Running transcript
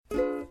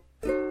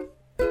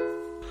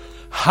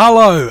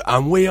Hello,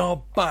 and we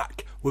are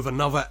back with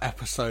another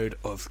episode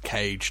of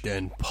Caged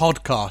In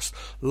Podcast.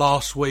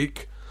 Last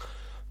week,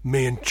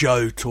 me and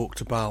Joe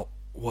talked about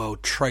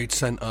World Trade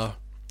Center,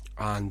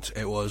 and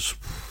it was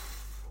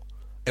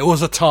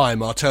a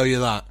time, I'll tell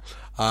you that.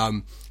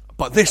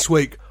 But this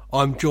week,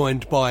 I'm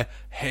joined by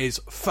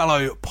his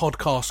fellow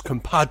podcast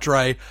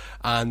compadre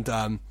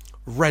and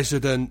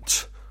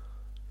resident.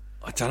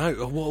 I don't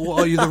know.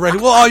 What are you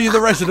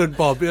the resident,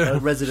 Bob? Yeah.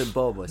 Resident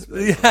Bob, I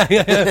suppose.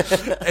 Yeah.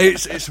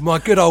 It's my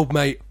good old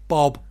mate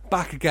Bob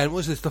back again.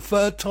 Was this the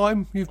third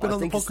time you've been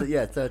on the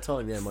podcast? Third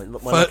time. Yeah, my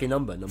lucky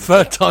number.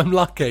 Third time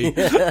lucky.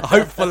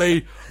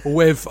 Hopefully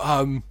with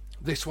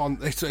this one.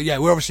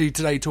 We're obviously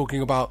today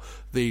talking about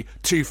the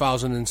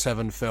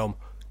 2007 film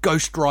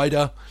Ghost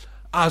Rider.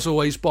 As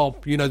always,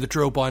 Bob, you know the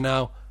drill by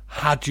now.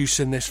 Had you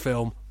seen this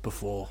film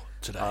before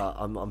today?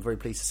 I'm very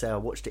pleased to say I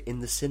watched it in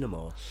the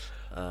cinema.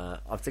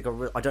 I think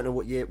I don't know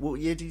what year.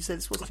 What year did you say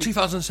this was?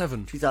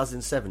 2007.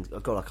 2007. Oh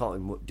God, I can't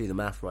even do the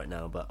math right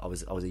now. But I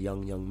was a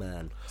young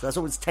man. So that's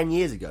almost 10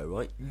 years ago,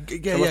 right?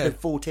 Yeah, I must have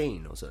been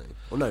 14 or something.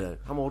 Oh no.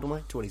 How old am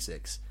I?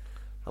 26.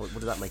 What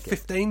does that make it?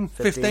 15,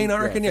 I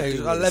reckon. Yeah, it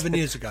was 11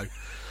 years ago.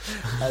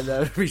 And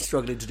really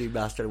struggling to do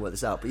maths trying to work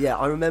this out. But yeah,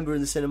 I remember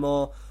in the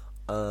cinema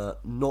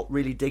not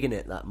really digging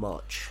it that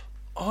much.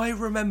 I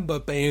remember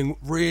being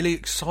really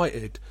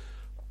excited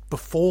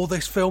before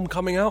this film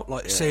coming out,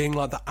 seeing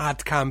like the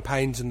ad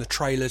campaigns and the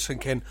trailers,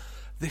 thinking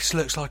this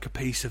looks like a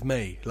piece of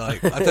me.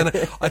 Like I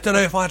don't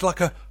know if I had like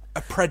a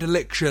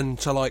predilection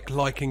to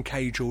liking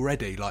Cage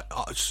already,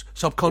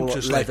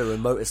 subconsciously. Leather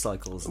and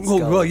motorcycles. And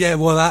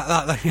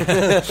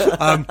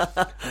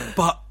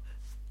but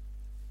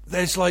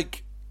there's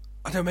like,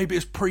 I don't know, maybe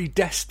it's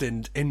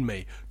predestined in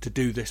me to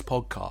do this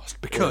podcast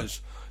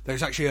because. Yeah.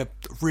 There's actually a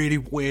really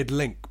weird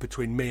link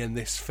between me and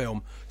this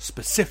film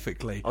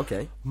specifically.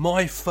 Okay.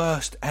 My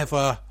first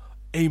ever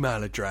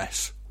email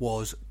address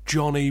was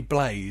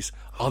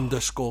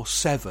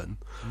JohnnyBlaze_7.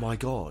 My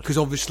God. Because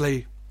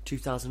obviously...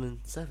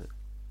 2007?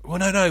 Well,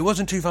 no, it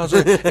wasn't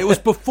 2000. It was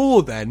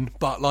before then,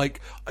 but I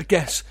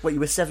guess... Wait,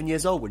 you were 7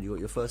 years old when you got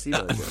your first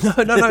email address?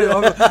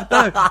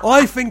 No.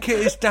 I think it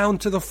is down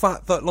to the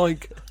fact that,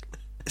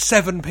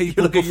 7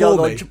 people before me. You're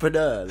like a young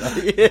entrepreneur.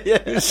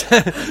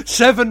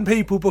 7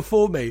 people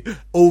before me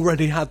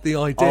already had the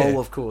idea. Oh,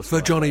 of course. For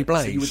Johnny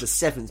Blaze. So you were the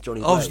 7th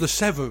Johnny Blaze. I was the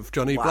 7th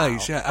Johnny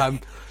Blaze, yeah.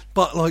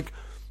 But,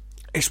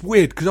 it's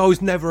weird because I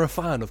was never a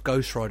fan of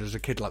Ghost Rider as a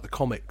kid, like the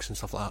comics and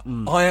stuff like that.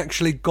 Mm. I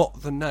actually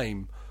got the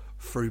name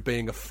through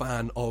being a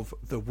fan of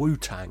the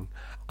Wu-Tang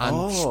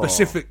and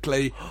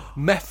specifically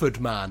Method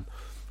Man.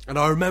 And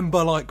I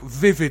remember,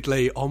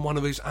 vividly on one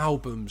of his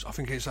albums, I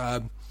think it's...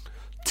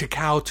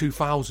 Tikau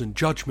 2000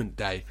 Judgment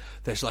Day,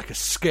 there's a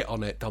skit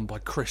on it done by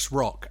Chris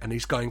Rock, and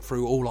he's going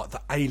through all the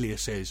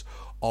aliases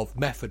of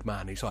Method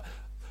Man. He's like,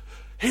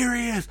 here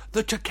he is,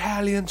 the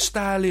Tikalian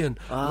Stallion,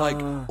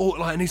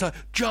 and he's like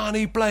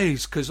Johnny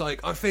Blaze, because I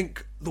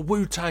think the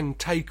Wu-Tang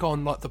take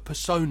on the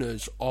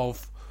personas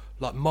of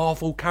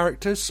Marvel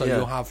characters, so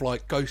you'll have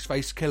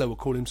Ghostface Killer will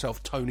call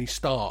himself Tony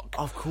Stark,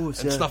 of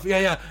course, and stuff.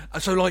 Yeah.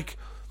 So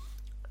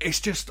it's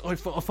just I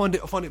find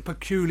it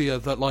peculiar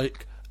that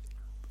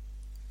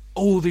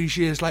all these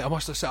years later, I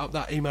must have set up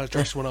that email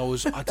address when I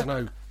was,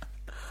 11,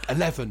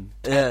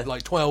 10,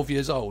 12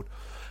 years old.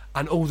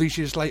 And all these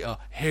years later,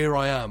 here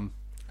I am,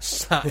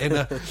 sat in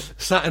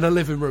a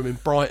living room in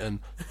Brighton,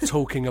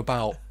 talking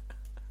about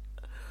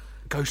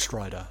Ghost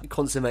Rider.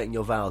 Consummating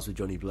your vows with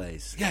Johnny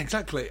Blaze. Yeah,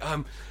 exactly.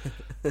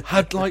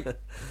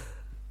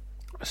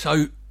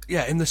 So,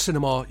 yeah, in the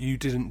cinema, you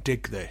didn't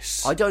dig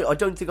this. I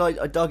don't think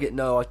I dug it,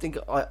 no. I think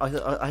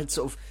I had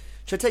sort of...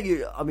 Should I tell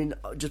you,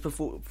 just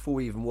before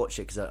we even watch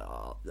it, because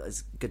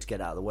it's good to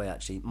get out of the way,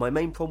 actually, my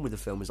main problem with the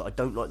film is that I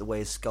don't like the way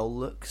his skull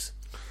looks.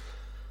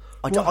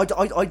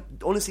 I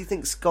honestly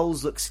think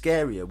skulls look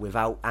scarier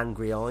without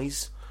angry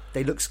eyes.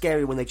 They look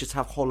scarier when they just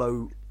have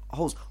hollow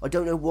holes. I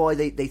don't know why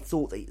they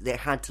thought they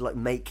had to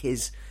make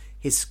his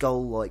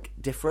skull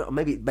different, or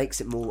maybe it makes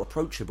it more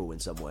approachable in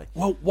some way.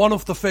 Well, one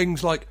of the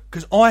things,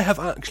 because I have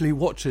actually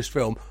watched this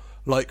film,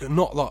 not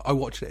that I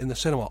watched it in the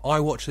cinema,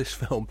 I watched this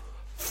film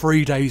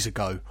 3 days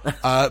ago,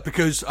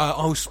 because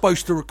I was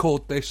supposed to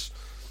record this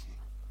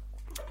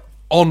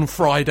on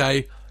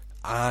Friday,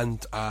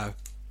 and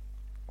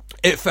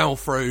it fell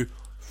through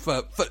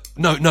for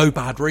no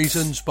bad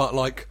reasons, but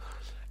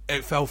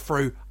it fell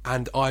through,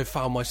 and I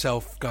found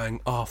myself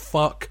going, oh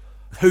fuck,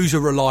 who's a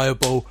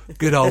reliable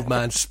good old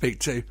man to speak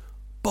to?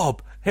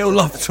 Bob. He'll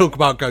love to talk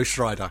about Ghost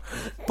Rider,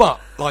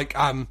 but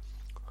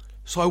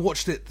so I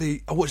watched it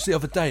the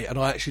other day, and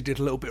I actually did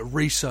a little bit of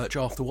research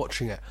after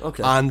watching it.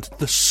 Okay. And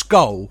the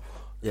skull,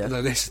 yeah.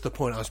 This is the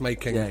point I was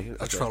making. Yeah,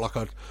 I just felt like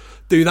I'd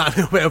do that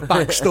little bit of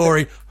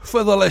backstory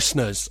for the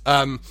listeners.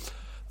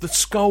 The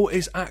skull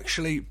is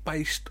actually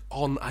based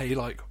on a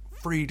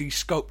 3D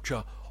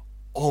sculpture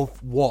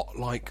of what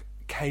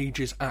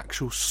Cage's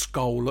actual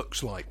skull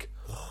looks like.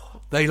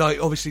 They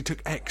like obviously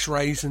took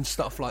X-rays and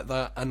stuff like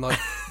that, and like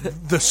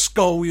the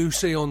skull you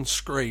see on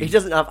screen. He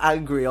doesn't have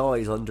angry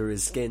eyes under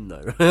his skin,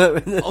 though.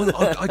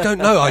 I don't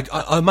know.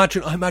 I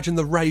imagine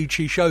the rage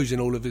he shows in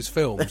all of his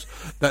films.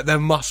 That there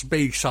must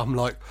be some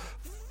like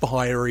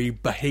fiery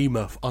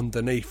behemoth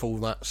underneath all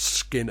that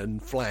skin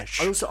and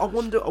flesh. I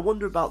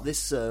wonder about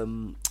this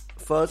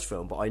first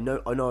film, but I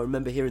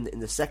remember hearing that in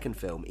the second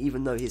film,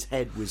 even though his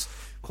head was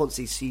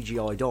constantly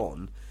CGI'd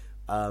on.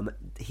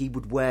 He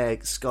would wear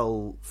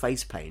skull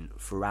face paint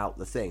throughout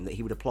the thing that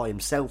he would apply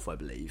himself, I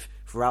believe,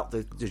 throughout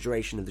the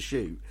duration of the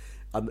shoot.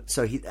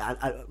 So he'd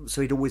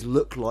always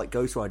look like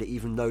Ghost Rider,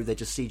 even though they're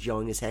just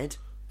CGIing his head.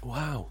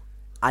 Wow!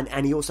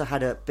 And he also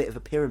had a bit of a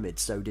pyramid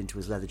sewed into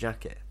his leather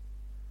jacket,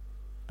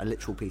 a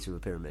literal piece of a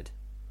pyramid.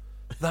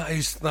 That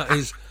is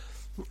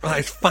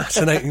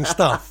fascinating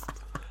stuff.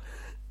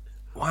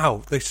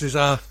 Wow, this is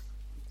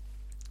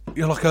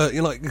You're like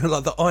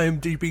the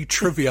IMDb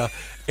trivia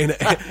in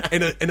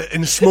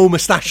a small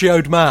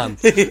mustachioed man.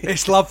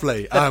 It's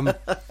lovely.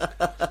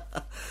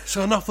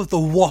 So enough of the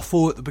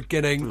waffle at the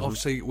beginning. Mm-hmm.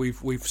 Obviously,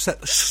 we've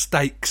set the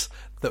stakes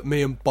that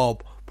me and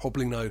Bob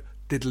probably know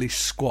diddly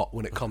squat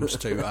when it comes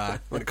to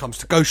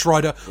Ghost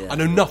Rider. Yeah, I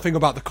know nothing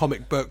about the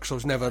comic books. I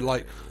was never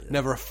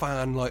a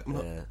fan.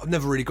 I've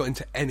never really got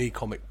into any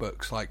comic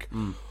books.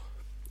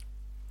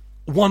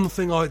 One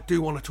thing I do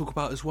want to talk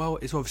about as well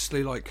is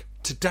obviously like.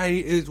 Today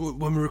is when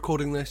we're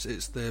recording this.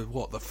 It's the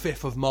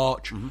 5th of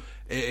March. Mm-hmm.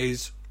 It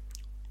is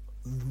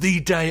the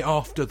day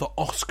after the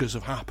Oscars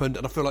have happened,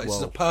 and I feel like this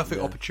is a perfect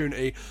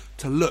opportunity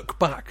to look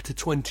back to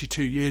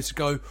 22 years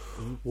ago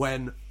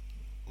when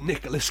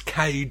Nicolas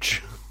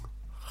Cage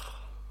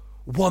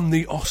won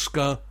the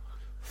Oscar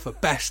for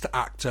Best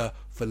Actor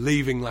for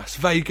Leaving Las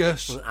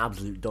Vegas. An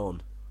absolute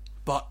don.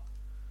 But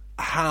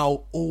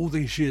how all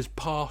these years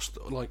passed,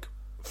 like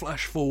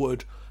flash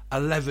forward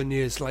 11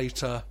 years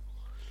later.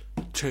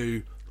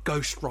 To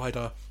Ghost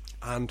Rider,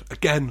 and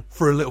again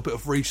for a little bit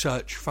of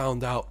research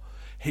found out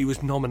he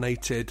was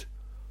nominated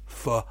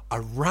for a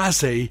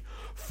Razzie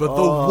for the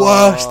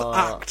worst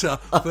actor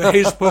for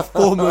his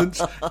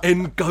performance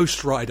in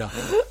Ghost Rider.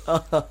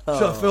 So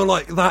I feel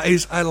like that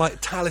is a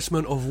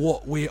talisman of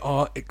what we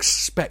are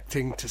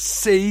expecting to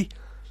see.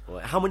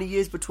 How many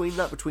years between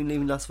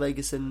Leaving Las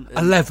Vegas and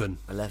 11.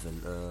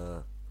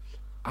 11.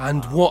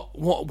 And what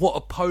a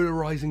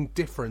polarising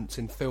difference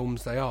in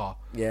films they are.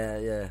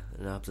 Yeah,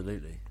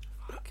 absolutely.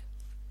 Fuck.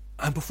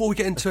 And before we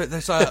get into it,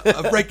 there's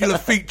a regular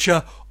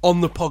feature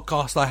on the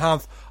podcast I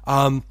have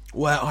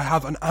where I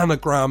have an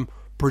anagram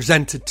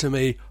presented to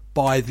me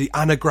by the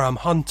Anagram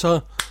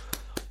Hunter.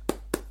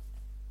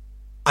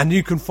 And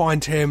you can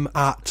find him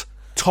at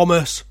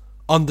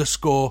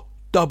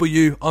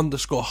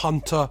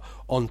Thomas_W_Hunter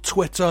on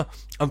Twitter.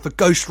 And for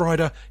Ghost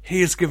Rider,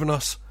 he has given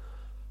us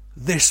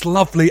this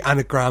lovely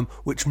anagram,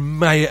 which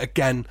may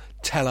again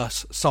tell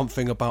us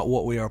something about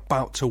what we are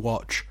about to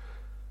watch.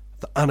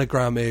 The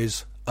anagram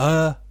is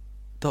dog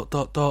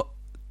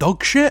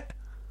shit.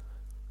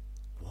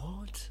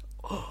 What?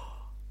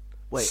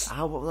 Wait,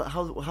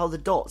 how the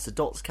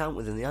dots count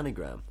within the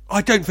anagram?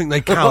 I don't think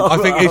they count. I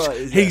think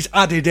he's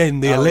added in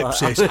the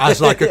ellipsis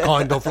as like a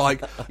kind of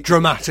like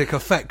dramatic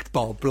effect,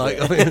 Bob. Like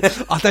I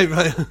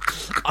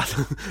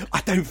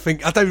don't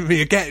think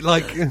you get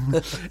like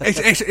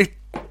it's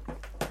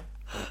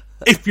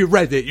if you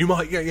read it, you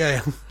might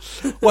get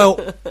Well,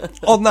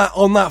 on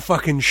that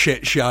fucking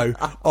shit show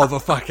of a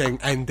fucking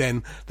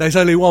ending, there's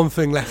only one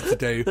thing left to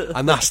do,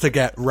 and that's to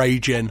get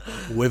raging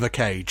with a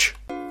cage.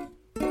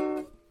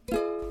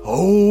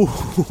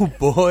 Oh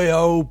boy,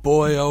 oh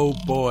boy, oh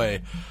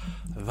boy.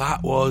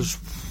 That was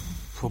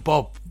for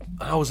Bob.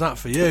 How was that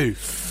for you?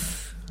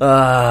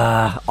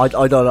 I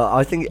don't know.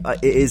 I think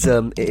it is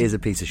a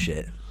piece of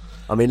shit.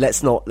 I mean,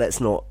 let's not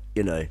let's not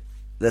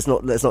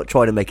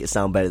try to make it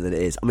sound better than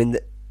it is. I mean,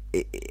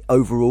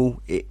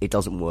 overall, it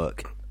doesn't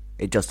work.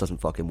 It just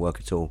doesn't fucking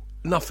work at all.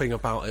 Nothing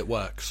about it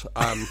works.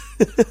 I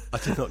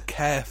did not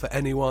care for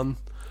anyone.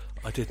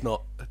 I did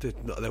not.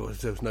 There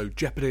was no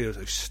jeopardy. There was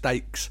no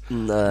stakes.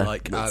 No,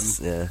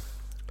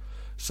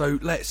 So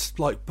let's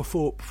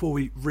before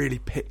we really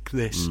pick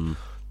this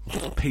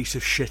piece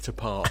of shit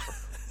apart.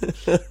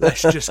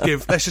 let's just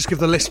give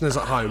the listeners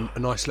at home a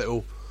nice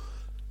little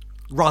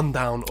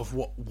rundown of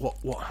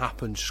what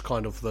happened. Just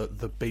kind of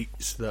the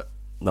beats that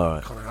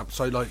kind of happen.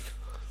 So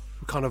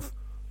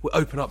we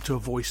open up to a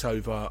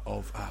voiceover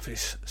of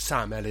it's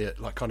Sam Elliott,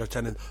 kind of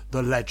telling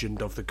the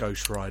legend of the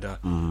Ghost Rider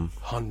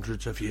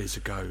hundreds of years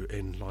ago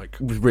in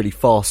with really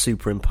far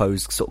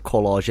superimposed sort of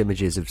collage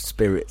images of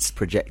spirits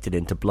projected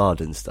into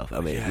blood and stuff. I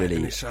mean, really.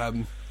 And it's,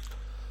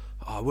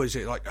 what is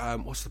it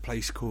what's the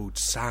place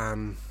called?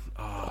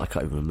 I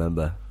can't even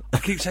remember. I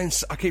keep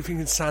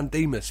thinking San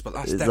Dimas, but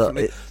that's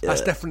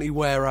definitely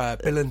where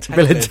Bill and Ted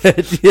live.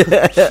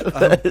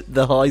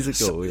 The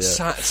Highschool,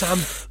 Sam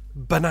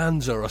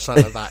Bonanza or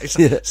something like that.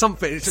 It's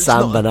something. It's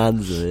Sam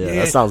Bonanza,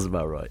 that sounds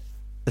about right.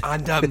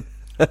 And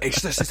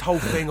it's just this whole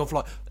thing of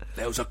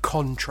there was a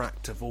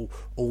contract of all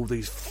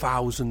these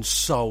 1,000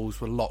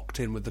 souls were locked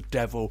in with the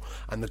devil,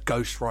 and the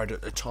Ghost Rider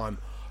at the time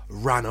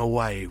ran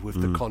away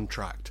with the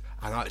contract,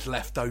 and it's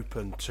left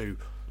open to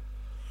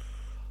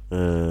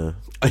a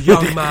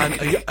young man,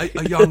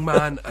 a young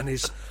man, and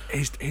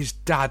his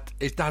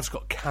dad's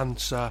got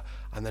cancer,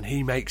 and then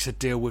he makes a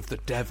deal with the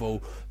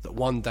devil that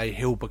one day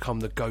he'll become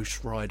the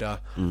Ghost Rider,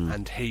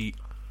 and he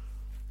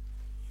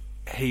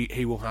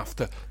will have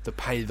to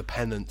pay the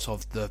penance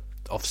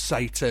of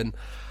Satan,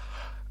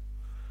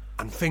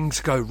 and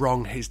things go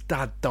wrong. His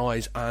dad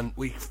dies, and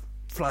we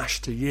flash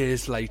to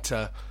years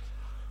later.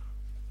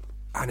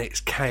 And it's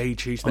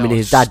Cage. His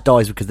dad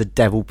dies because the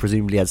devil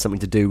presumably had something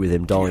to do with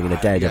him dying in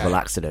a daredevil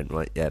accident,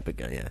 right? Yeah, but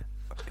yeah.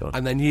 Go on.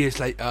 And then years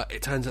later,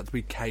 it turns out to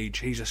be Cage.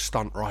 He's a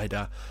stunt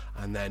rider,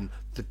 and then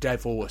the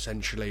devil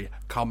essentially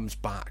comes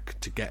back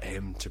to get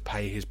him to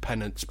pay his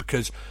penance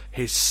because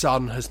his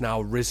son has now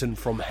risen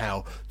from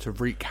hell to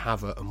wreak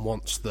havoc and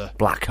wants the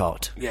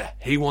Blackheart. Yeah,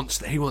 he wants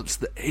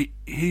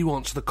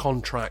the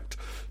contract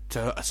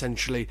to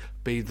essentially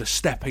be the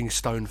stepping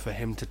stone for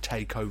him to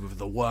take over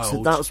the world.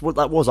 So that's what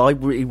that was. I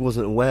really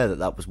wasn't aware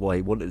that was why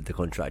he wanted the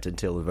contract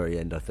until the very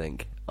end, I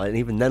think. And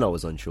even then I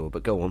was unsure,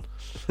 but go on.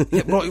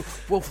 Yeah, right,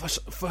 well,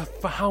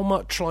 for how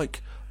much,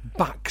 like,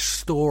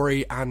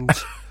 backstory and,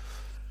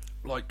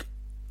 like,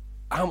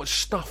 how much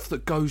stuff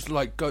that goes,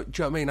 like, do you know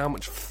what I mean? How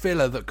much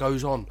filler that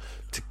goes on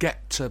to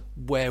get to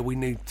where we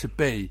need to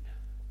be.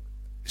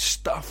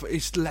 Stuff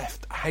is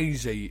left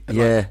hazy.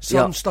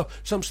 Some stuff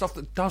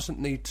that doesn't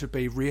need to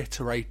be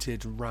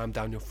reiterated and rammed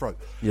down your throat.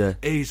 Yeah,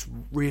 is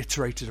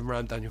reiterated and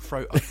rammed down your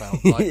throat. I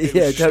felt like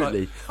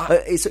totally.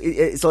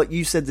 It's like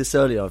you said this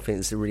earlier. I think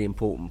it's a really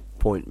important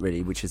point,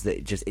 really, which is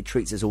that it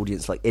treats its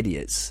audience like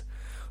idiots.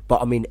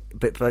 But I mean,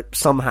 but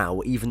somehow,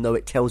 even though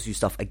it tells you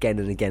stuff again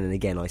and again and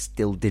again, I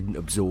still didn't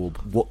absorb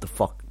what the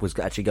fuck was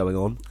actually going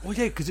on. Well,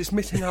 yeah, because it's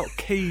missing out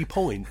key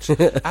points.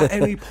 At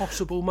any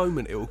possible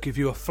moment, it will give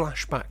you a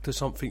flashback to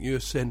something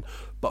you've seen,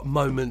 but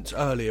moments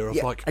earlier of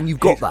and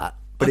you've got that,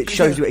 but it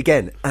shows you it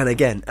again and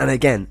again and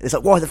again. It's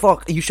like, why the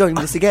fuck are you showing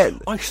me this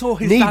again? I saw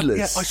his Needless. Dad.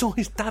 Yeah, I saw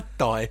his dad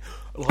die.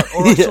 Like,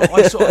 or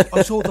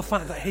I saw the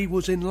fact that he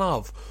was in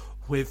love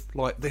with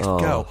like this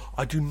girl.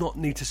 I do not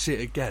need to see it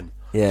again.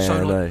 Yeah, so,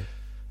 I know.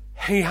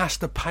 He has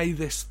to pay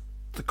the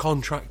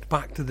contract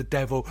back to the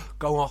devil,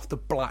 go after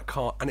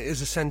Blackheart, and it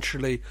is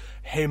essentially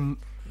him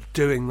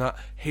doing that.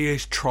 He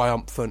is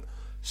triumphant,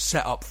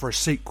 set up for a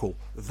sequel.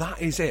 That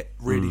is it,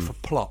 really, for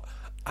plot.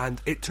 And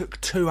it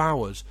took 2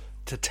 hours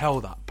to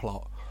tell that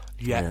plot.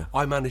 Yet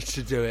I managed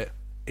to do it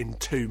in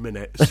 2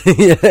 minutes.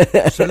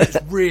 So let's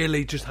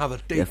really just have a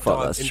deep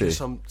dive into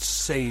some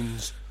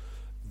scenes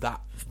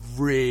that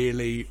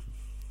really,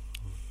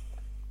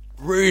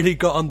 really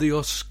got under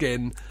your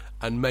skin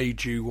and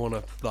made you want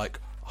to, like,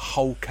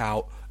 Hulk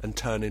out and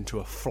turn into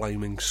a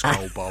flaming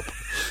skull bob.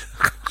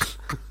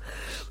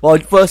 Well,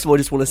 first of all, I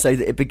just want to say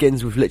that it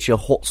begins with literally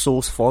a hot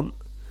sauce font.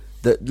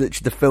 That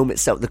literally the film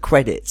itself, the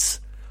credits,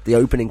 the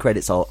opening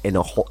credits are in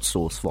a hot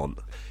sauce font.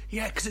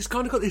 Yeah, because it's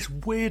kind of got this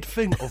weird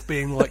thing of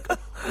being like...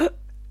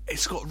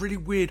 It's got really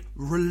weird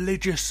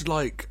religious,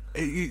 like,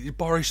 it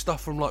borrows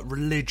stuff from, like,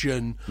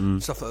 religion,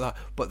 stuff like that,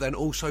 but then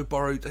also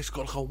it's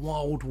got, like, a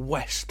Wild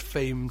West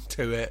theme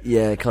to it.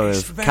 Yeah, kind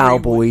of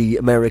cowboy,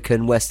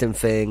 American, Western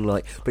thing,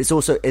 like, but it's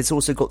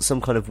also got some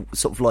kind of,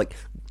 sort of, like,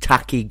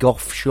 tacky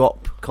goth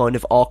shop kind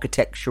of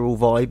architectural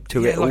vibe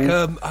to it like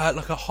all.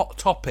 Like a Hot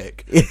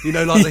Topic, you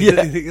know, like...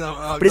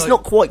 But it's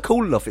not quite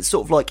cool enough. It's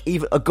sort of like,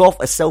 even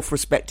a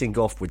self-respecting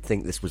goth would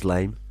think this was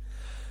lame.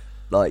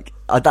 Like,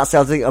 that's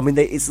how I think. I mean,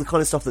 it's the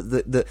kind of stuff that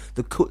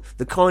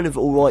the kind of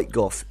alright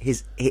goth.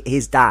 His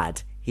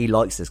dad, he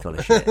likes this kind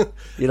of shit.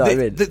 You know what I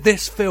mean?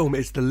 This film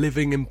is the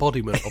living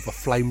embodiment of a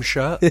flame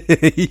shirt.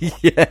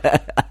 Yeah,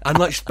 and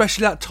like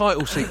especially that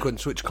title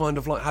sequence, which kind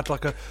of like had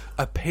like a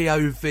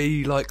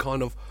POV, like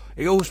kind of.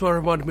 It also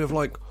reminded me of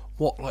like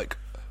what like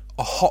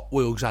a Hot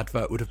Wheels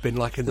advert would have been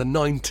like in the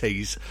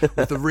 90s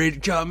with the really,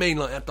 do you know what I mean?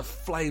 Like, had the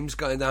flames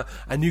going down,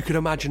 and you could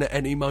imagine at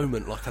any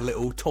moment like a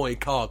little toy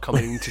car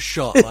coming into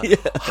shot, like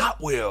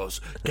Hot Wheels,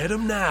 get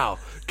them now,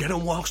 get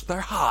them whilst they're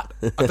hot.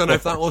 I don't know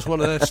if that was one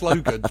of their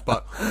slogans,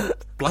 but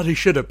bloody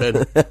should have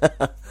been.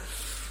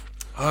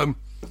 But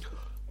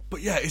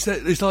yeah,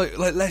 it's like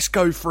let's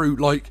go through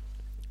like.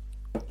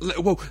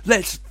 Well,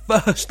 let's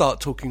first start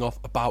talking off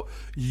about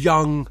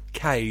young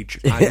Cage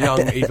and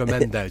young Eva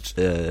Mendes.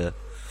 Yeah.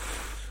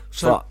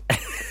 So,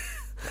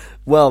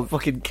 well,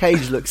 fucking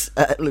Cage looks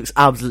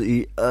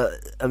absolutely.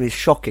 I mean,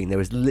 shocking. There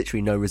is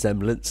literally no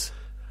resemblance.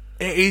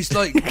 It is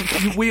like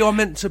we are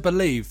meant to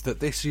believe that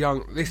this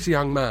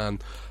young man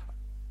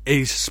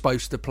is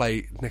supposed to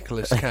play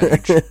Nicolas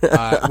Cage.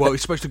 Well,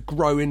 he's supposed to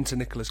grow into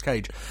Nicolas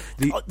Cage.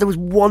 There was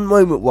one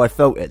moment where I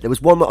felt it. There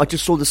was one moment I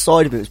just saw the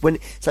side of it. It was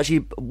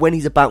when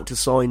he's about to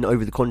sign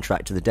over the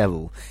contract to the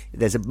devil.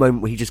 There's a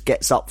moment where he just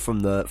gets up from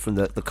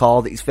the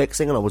car that he's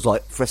fixing, and I was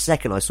like, for a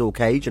second, I saw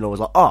Cage, and I was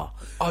like,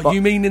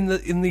 you mean in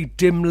the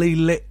dimly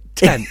lit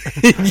tent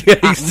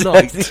at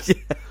night?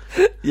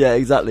 Yeah,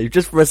 exactly.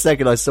 Just for a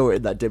second I saw it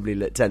in that dimly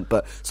lit tent,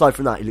 but aside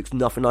from that, he looks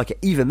nothing like it.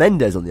 Eva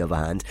Mendes, on the other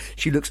hand,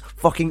 she looks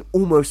fucking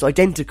almost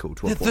identical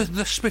to a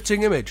The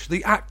spitting image.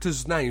 The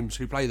actors' names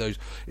who play those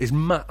is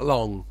Matt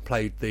Long,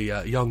 played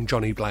the young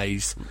Johnny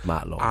Blaze.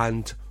 Matt Long.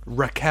 And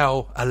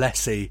Raquel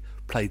Alessi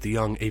played the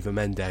young Eva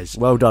Mendes.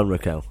 Well done,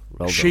 Raquel.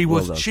 She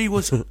was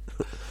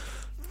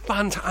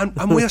fantastic,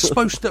 and we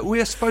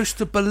are supposed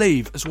to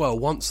believe as well,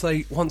 once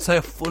they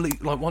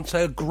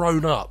are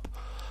grown up,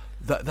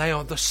 that they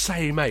are the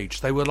same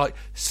age. They were like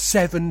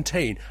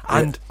 17,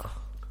 and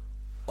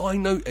I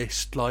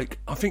noticed, like,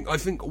 I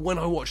think when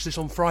I watched this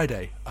on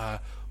Friday,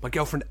 my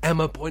girlfriend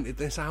Emma pointed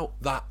this out,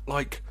 that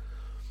like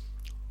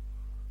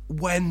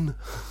when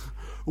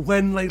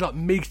they like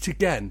meet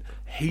again,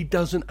 he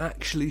doesn't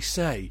actually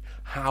say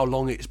how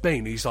long it's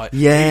been. He's like,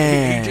 he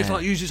just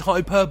like uses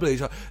hyperbole.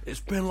 He's like,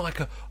 it's been like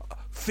a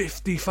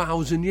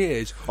 50,000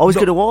 years. I was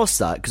going to ask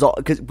that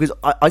because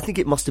I think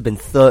it must have been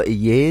 30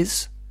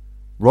 years,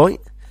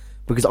 right?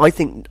 Because I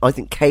think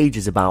Cage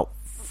is about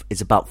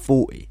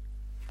 40.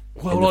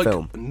 Well, in the like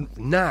film.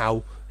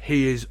 Now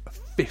he is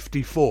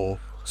 54.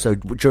 So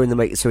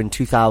in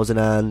 2000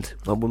 and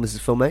when was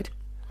this film made?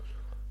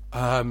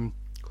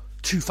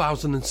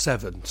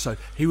 2007. So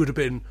he would have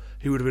been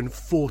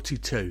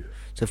 42.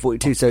 So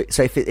 42. So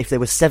if they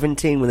were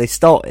 17 when they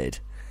started,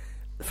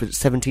 from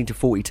 17 to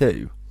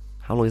 42,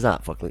 how long is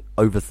that? Fucking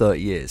over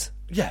 30 years.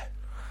 Yeah.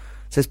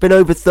 So it's been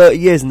over 30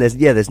 years, and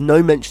there's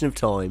no mention of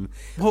time.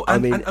 Well,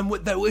 and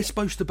we're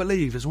supposed to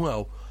believe as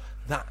well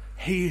that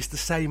he is the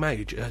same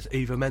age as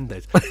Eva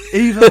Mendes.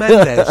 Eva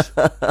Mendes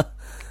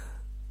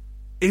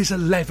is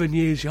 11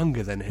 years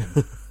younger than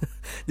him.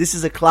 This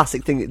is a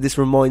classic thing. This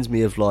reminds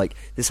me of, like,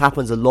 this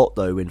happens a lot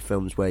though in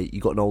films where you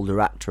got an older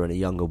actor and a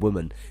younger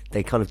woman.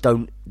 They kind of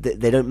don't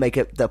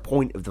make the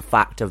point of the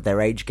fact of their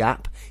age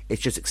gap.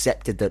 It's just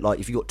accepted that, like,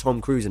 if you got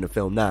Tom Cruise in a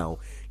film now,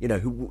 you know,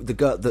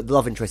 the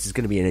love interest is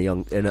going to be in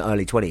her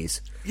early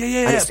 20s.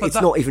 Yeah. It's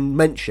not even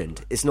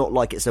mentioned. It's not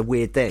like it's a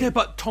weird thing. Yeah,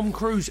 but Tom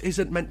Cruise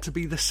isn't meant to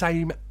be the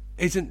same.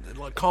 Isn't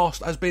like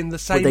cast as being the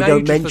same. But they age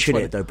don't as mention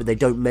the it though. But they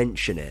don't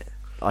mention it.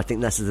 I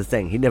think that's the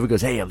thing. He never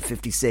goes, "Hey, I'm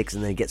 56,"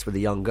 and then he gets with a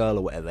young girl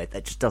or whatever.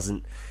 That just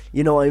doesn't.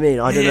 You know what I mean?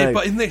 I don't know.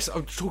 But in this,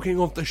 I'm talking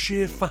of the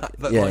sheer fact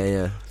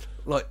that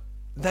like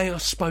they are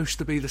supposed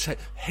to be the same.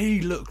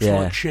 He looks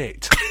like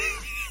shit,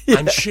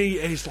 and she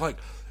is like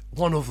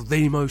one of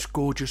the most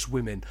gorgeous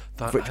women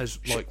that has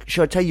like.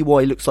 Should I tell you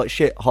why he looks like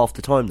shit half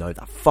the time though?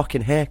 That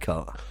fucking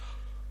haircut.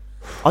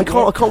 I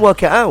can't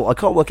work it out.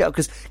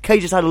 Because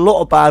Cage has had a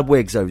lot of bad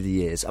wigs over the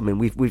years. I mean,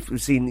 we've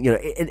seen, you know,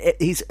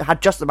 he's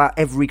had just about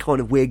every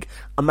kind of wig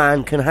a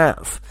man can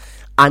have,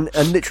 and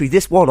literally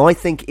this one I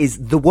think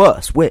is the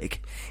worst wig.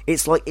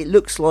 It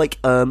looks like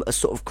a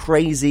sort of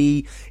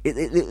crazy.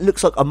 It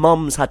looks like a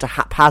mum's had to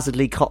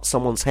haphazardly cut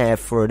someone's hair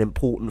for an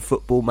important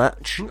football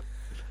match.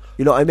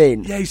 You know what I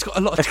mean? Yeah, he's got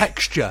a lot of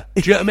texture.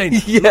 Do you know what I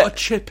mean? Yeah. A lot of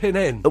chipping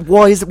in.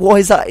 Why is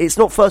that? It's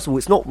not, first of all,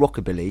 it's not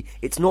rockabilly.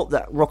 It's not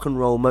that rock and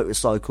roll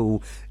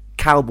motorcycle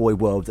cowboy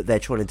world that they're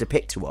trying to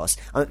depict to us.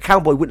 And a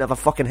cowboy wouldn't have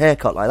a fucking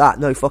haircut like that.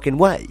 No fucking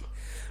way.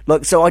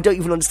 Like, so I don't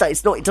even understand.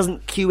 It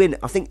doesn't cue in.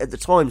 I think at the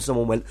time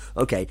someone went,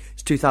 okay,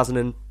 it's 2000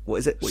 and, what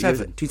is it?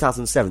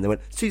 2007. They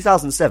went, it's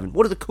 2007.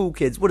 What are the cool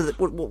kids?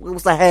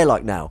 What's their hair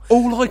like now?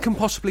 All I can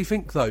possibly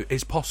think, though,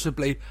 is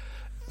possibly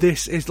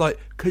this is like,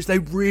 because they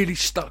really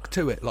stuck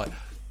to it. Like,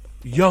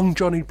 young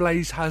Johnny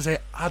Blaze has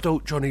it,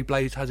 adult Johnny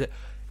Blaze has it.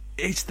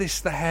 Is this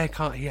the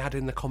haircut he had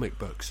in the comic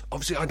books?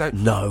 Obviously, I don't.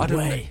 No I don't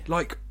way.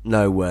 Like,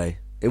 no way.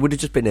 It would have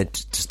just been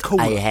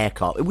cooler. A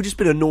haircut. It would have just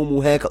been a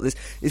normal haircut.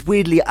 It's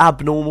weirdly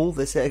abnormal.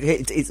 This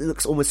it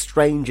looks almost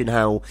strange in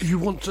how you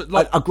want to,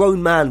 like, a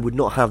grown man would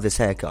not have this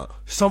haircut.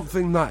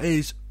 Something that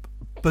is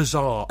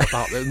bizarre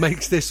about it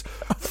makes this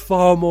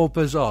far more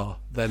bizarre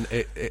than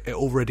it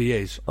already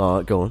is. All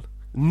right, go on.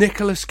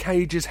 Nicolas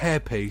Cage's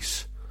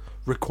hairpiece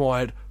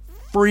required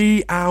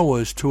 3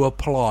 hours to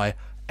apply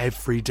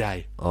every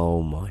day.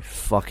 Oh my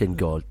fucking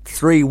god.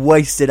 3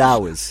 wasted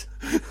hours.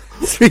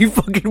 3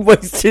 fucking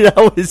wasted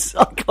hours.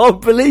 I can't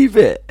believe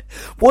it.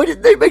 Why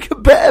didn't they make a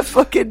better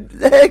fucking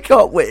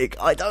haircut wig?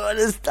 I don't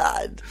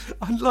understand.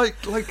 And like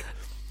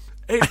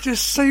it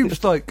just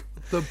seems like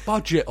the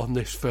budget on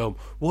this film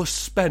was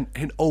spent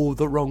in all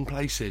the wrong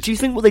places. Do you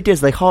think what they did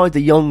is they hired the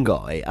young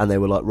guy and they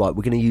were like, right,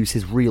 we're going to use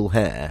his real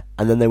hair,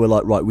 and then they were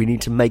like, right, we need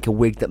to make a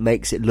wig that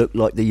makes it look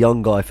like the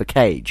young guy for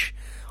Cage?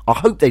 I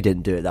hope they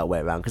didn't do it that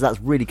way around, because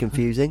that's really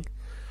confusing.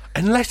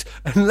 Unless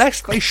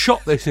they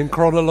shot this in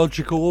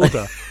chronological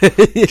order. Do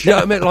you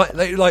know what I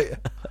mean? Like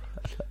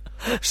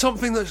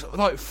something that's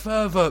like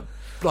further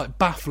like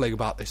baffling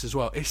about this as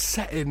well. It's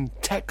set in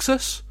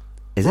Texas.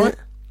 Is it?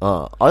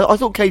 I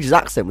thought Cage's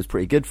accent was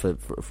pretty good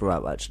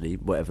throughout, actually,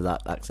 whatever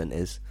that accent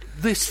is.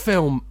 This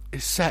film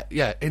is set,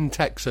 in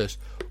Texas.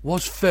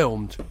 Was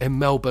filmed in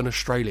Melbourne,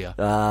 Australia.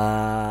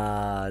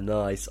 Ah,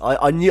 nice.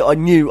 I knew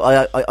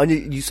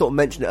you sort of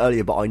mentioned it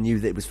earlier, but I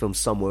knew that it was filmed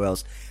somewhere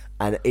else,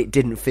 and it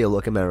didn't feel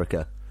like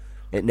America.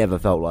 It never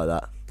felt like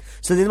that.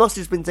 So they must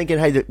have just been thinking,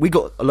 hey, we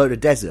got a load of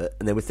desert,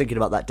 and they were thinking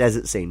about that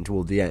desert scene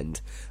toward the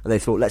end, and they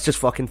thought, let's just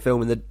fucking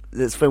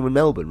let's film in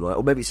Melbourne, right?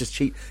 Or maybe it's just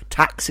cheap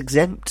tax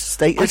exempt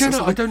status.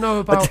 I don't know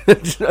about.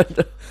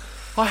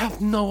 I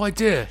have no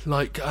idea.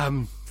 Like,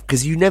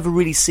 because you never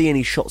really see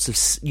any shots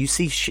of. You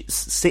see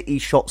city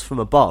shots from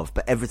above,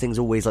 but everything's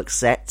always like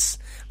sets.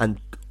 And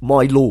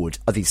my lord,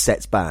 are these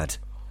sets bad?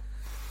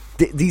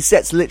 These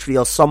sets literally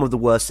are some of the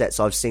worst sets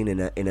I've seen in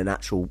an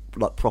actual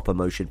like proper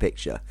motion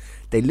picture.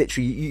 They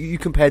literally you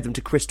compared them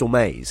to Crystal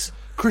Maze,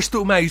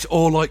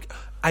 or like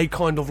a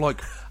kind of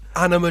like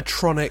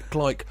animatronic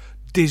like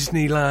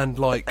Disneyland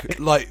like do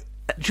you know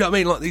what I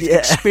mean? Like these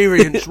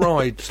experience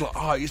rides.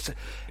 Like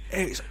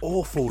it's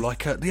awful.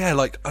 Like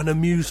like an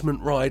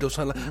amusement ride or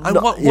something. And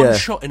one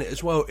shot in it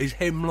as well is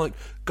him like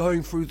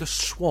going through the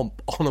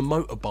swamp on a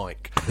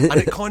motorbike,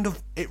 and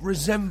it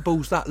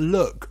resembles that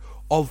look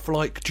of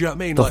like, do you know what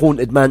I mean? The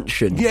haunted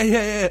mansion.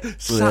 Yeah.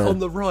 Sat on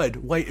the ride,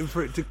 waiting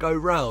for it to go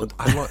round,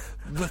 and like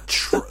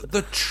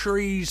the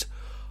trees,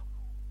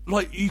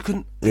 like you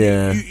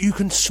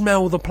can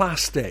smell the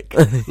plastic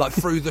like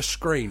through the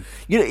screen.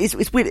 You know,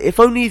 it's weird. If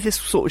only this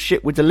sort of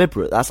shit were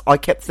deliberate. I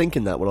kept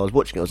thinking that when I was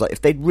watching it. I was like,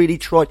 if they'd really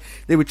tried,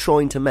 they were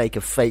trying to make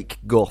a fake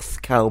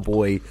goth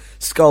cowboy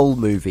skull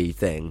movie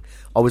thing.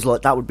 I was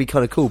like, that would be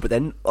kind of cool, but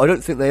then I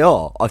don't think they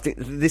are. I think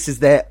this is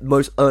their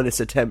most earnest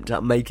attempt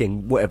at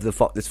making whatever the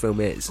fuck this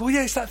film is. Well,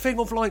 yeah, it's that thing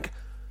of like,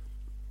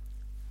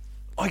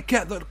 I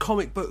get that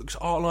comic books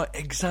are like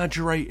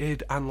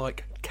exaggerated and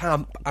like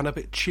camp and a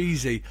bit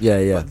cheesy.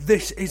 Yeah. But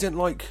this isn't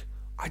like,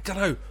 I don't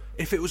know,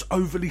 if it was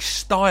overly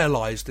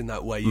stylized in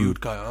that way, you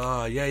would go,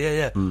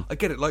 yeah. I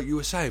get it, like you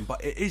were saying,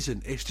 but it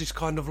isn't. It's just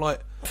kind of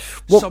like,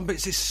 some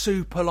bits is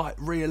super like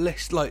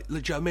realist, like, do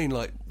you know what I mean?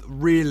 Like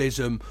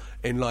realism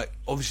in like,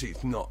 obviously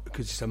it's not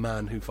because it's a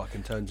man who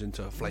fucking turns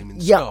into a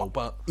flaming skull,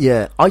 but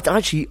I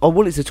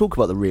wanted to talk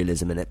about the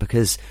realism in it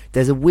because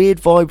there's a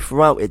weird vibe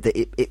throughout it that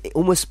it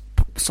almost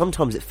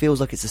sometimes it feels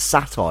like it's a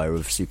satire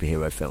of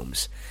superhero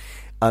films.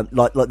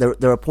 Like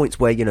there are points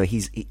where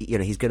he's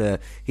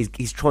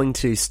trying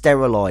to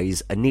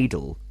sterilize a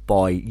needle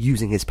by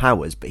using his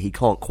powers, but he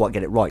can't quite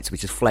get it right, so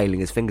he's just flailing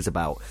his fingers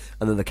about.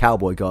 And then the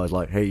cowboy guy's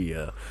like, "Hey,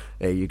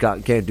 you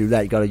can't do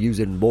that. You got to use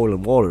it in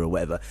boiling water or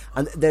whatever."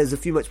 And there's a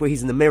few moments where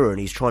he's in the mirror and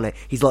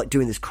he's like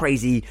doing this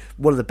crazy,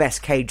 one of the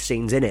best cage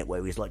scenes in it,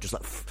 where he's like just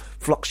like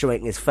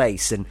fluctuating his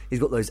face, and he's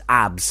got those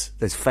abs,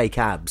 those fake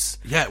abs.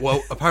 Yeah,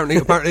 well, apparently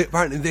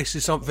this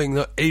is something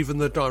that even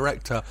the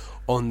director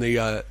on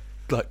the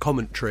like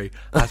commentary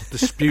has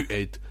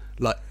disputed,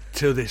 like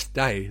to this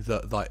day,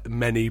 that like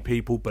many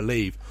people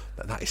believe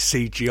that is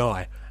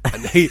CGI,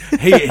 and he's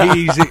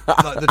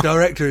like the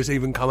director has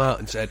even come out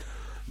and said,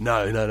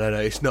 no,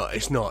 it's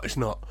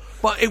not.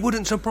 But it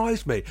wouldn't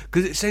surprise me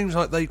because it seems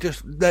like they do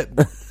you know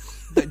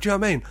what I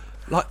mean?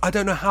 Like, I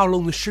don't know how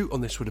long the shoot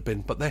on this would have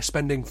been, but they're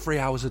spending 3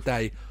 hours a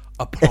day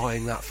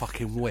applying that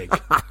fucking wig.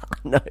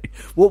 No.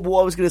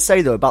 What I was going to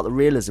say though about the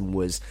realism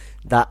was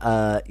that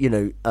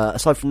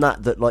aside from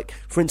that like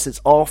for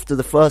instance, after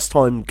the first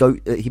time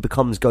he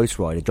becomes Ghost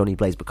Rider, Johnny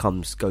Blaze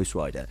becomes Ghost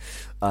Rider,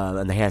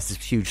 and he has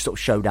this huge sort of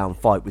showdown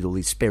fight with all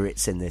these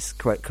spirits in this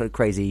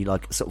crazy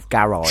like sort of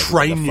garage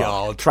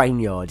train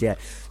yard. Yeah.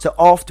 So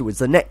afterwards,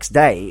 the next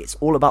day, it's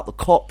all about the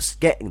cops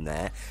getting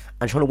there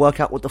and trying to work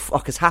out what the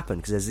fuck has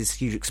happened because there's this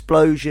huge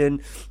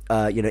explosion.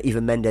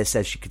 Eva Mendes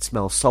says she could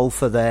smell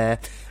sulfur there.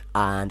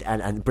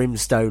 And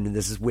brimstone, and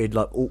there's this weird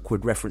like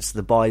awkward reference to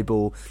the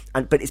Bible,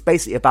 but it's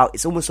basically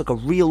it's almost like a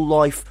real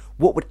life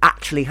what would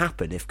actually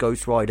happen if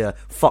Ghost Rider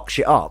fucks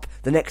shit up.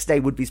 The next day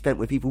would be spent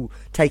with people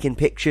taking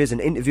pictures and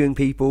interviewing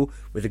people,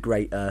 with a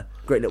great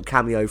little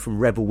cameo from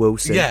Rebel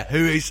Wilson. Yeah,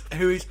 who is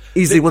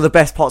easily one of the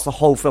best parts of the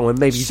whole film, and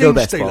maybe the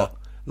best part.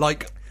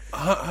 Like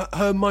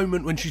her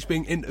moment when she's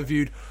being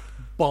interviewed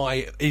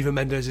by Eva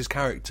Mendes'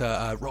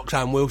 character,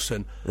 Roxanne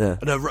Wilson.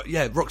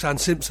 Roxanne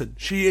Simpson.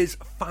 She is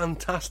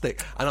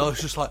fantastic. And I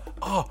was just like,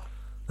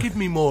 give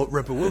me more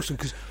Rebel Wilson,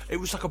 because it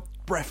was like a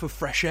breath of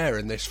fresh air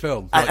in this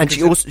film. Like, and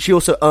she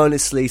also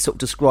earnestly sort of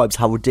describes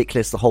how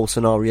ridiculous the whole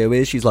scenario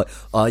is. She's like,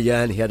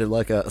 and he had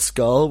like a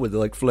skull with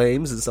like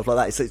flames and stuff like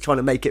that. So it's trying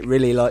to make it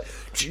really like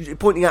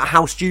pointing out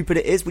how stupid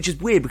it is, which is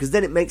weird because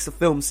then it makes the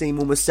film seem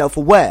almost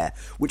self-aware,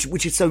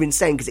 which is so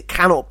insane because it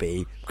cannot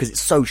be, because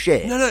it's so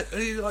shit. No,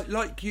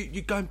 like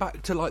you're going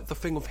back to like the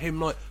thing of him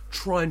like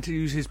trying to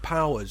use his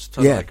powers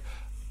to like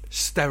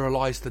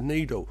sterilise the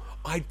needle.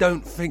 I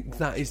don't think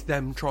that is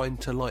them trying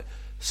to like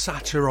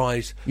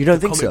satirise. You don't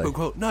the think comic so? book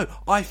world. No,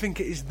 I think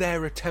it is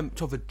their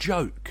attempt of a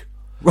joke.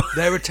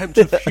 Their attempt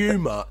of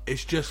humour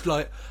is just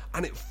like,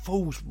 and it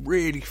falls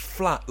really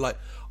flat. Like,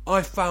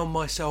 I found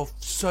myself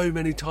so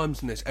many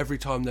times in this. Every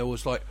time there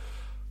was like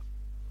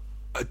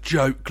a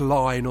joke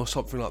line or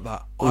something like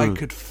that, I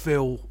could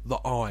feel the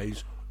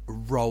eyes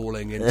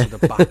rolling into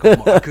the back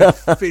of my... I could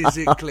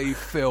physically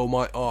feel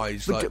my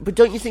eyes. But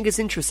don't you think it's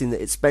interesting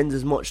that it spends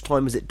as much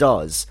time as it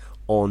does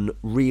on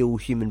real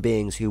human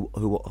beings who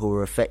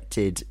are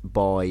affected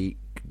by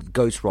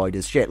Ghost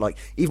Rider's shit? Like,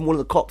 even one of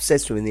the cops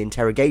says to him in the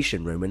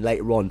interrogation room, and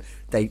later on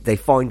they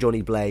find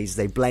Johnny Blaze,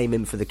 they blame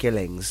him for the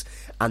killings,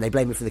 and they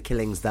blame him for the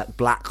killings that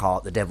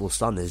Blackheart, the devil's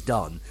son, has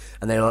done.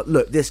 And they're like,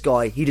 look, this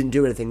guy, he didn't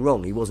do anything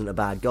wrong. He wasn't a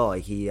bad guy.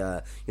 He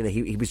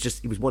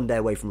was one day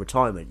away from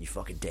retirement. You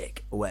fucking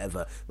dick or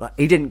whatever. Like,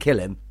 he didn't kill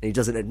him, and he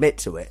doesn't admit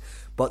to it.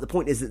 But the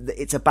point is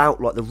that it's about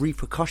like the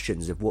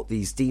repercussions of what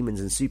these demons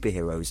and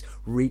superheroes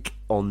wreak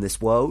on this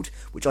world,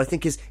 which I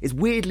think is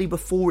weirdly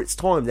before its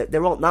time.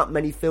 There aren't that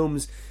many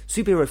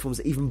superhero films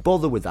that even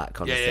bother with that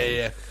kind of thing.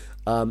 Yeah.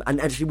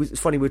 And actually, it's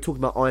funny, we were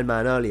talking about Iron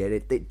Man earlier,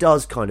 and it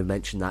does kind of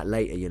mention that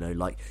later,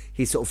 like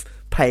he's sort of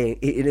paying,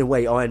 in a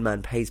way, Iron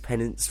Man pays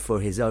penance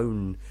for his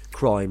own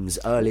crimes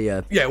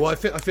earlier. Yeah, well, I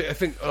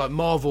think like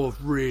Marvel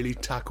have really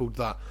tackled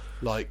that,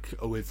 like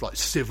with like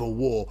Civil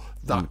War,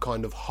 that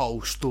kind of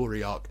whole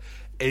story arc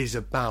is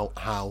about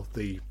how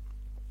the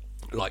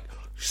like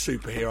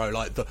superhero,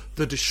 like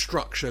the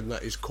destruction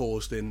that is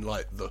caused in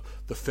like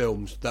the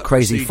films that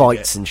crazy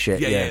fights it. And shit.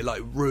 Yeah,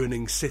 like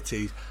ruining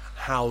cities,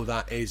 how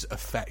that is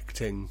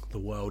affecting the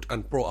world,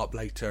 and brought up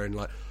later in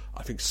like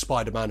I think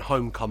Spider-Man: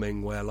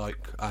 Homecoming, where like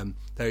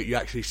you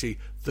actually see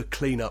the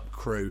cleanup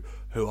crew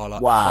who are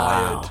like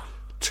hired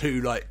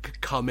to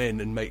like come in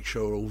and make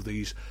sure all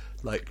these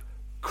like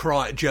do you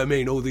know what I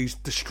mean? All these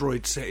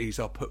destroyed cities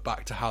are put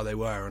back to how they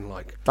were, and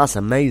like that's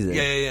amazing.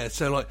 Yeah.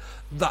 So like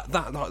that.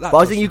 But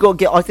I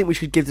think I think we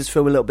should give this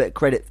film a little bit of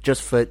credit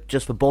just for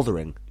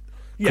bothering,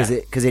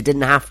 because it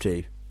didn't have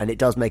to, and it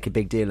does make a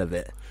big deal of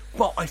it.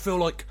 But I feel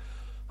like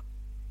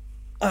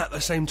at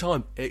the same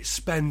time, it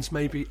spends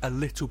maybe a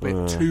little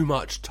bit too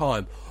much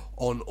time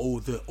on all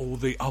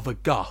the other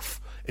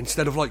guff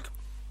instead of like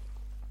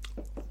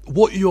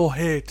what you're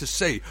here to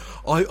see.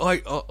 I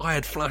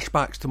had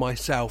flashbacks to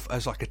myself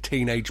as like a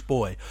teenage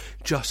boy,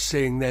 just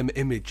seeing them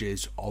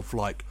images of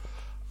like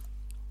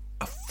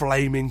a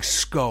flaming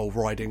skull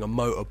riding a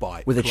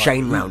motorbike with a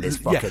chain round his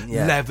fucking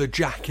leather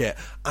jacket,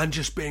 and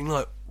just being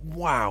like,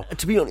 wow.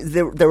 To be honest,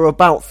 there are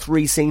about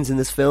 3 scenes in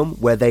this film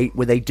where they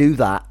do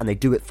that, and they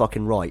do it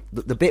fucking right.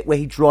 The bit where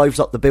he drives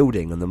up the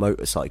building on the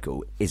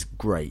motorcycle is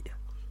great.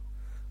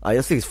 I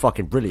just think it's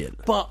fucking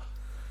brilliant. But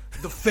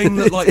the thing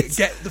that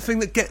the thing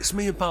that gets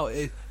me about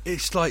it,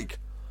 it's like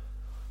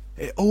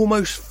it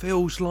almost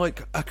feels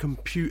like a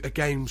computer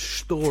game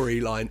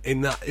storyline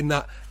in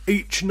that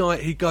each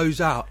night he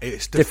goes out,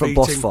 it's different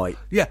boss fight.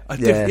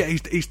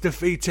 He's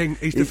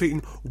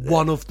defeating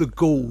one of the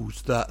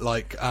ghouls that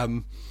like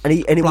and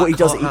what he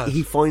does,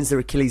 he finds their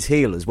Achilles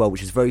heel as well,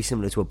 which is very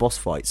similar to a boss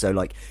fight. So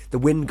like the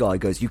wind guy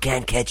goes, "You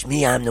can't catch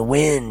me, I'm the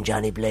wind,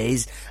 Johnny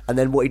Blaze." And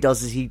then what he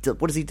does is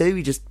what does he do?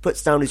 He just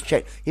puts down his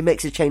chain. He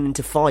makes his chain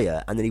into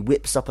fire, and then he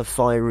whips up a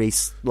fiery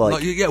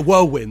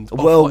whirlwind,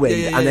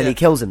 and then he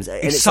kills him.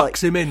 And he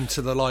sucks him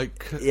into the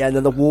and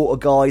then the water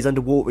guy's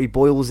underwater. He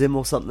boils him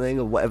or something,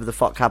 or whatever the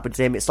fuck happened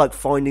to him. It's like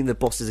finding the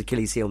boss's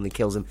Achilles heel, and he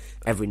kills him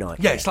every night.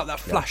 Yeah, it's like that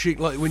flashing,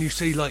 like when you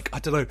see like I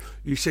don't know,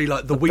 you see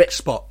like the weak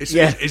spot.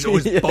 It's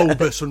always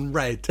bulbous and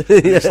red.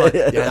 It's like,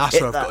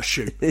 that's where I've got to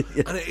shoot. And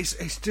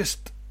it's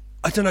just,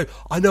 I don't know.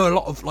 I know a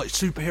lot of like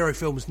superhero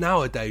films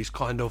nowadays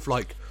kind of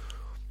like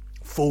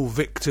fall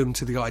victim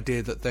to the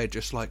idea that they're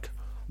just like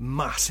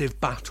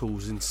massive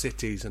battles in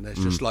cities, and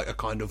there's just like a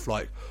kind of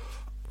like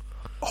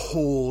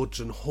hordes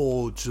and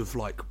hordes of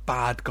like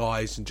bad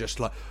guys and just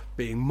like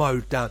being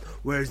mowed down.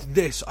 Whereas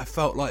this, I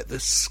felt like the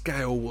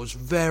scale was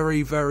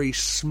very, very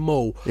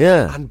small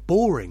and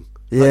boring.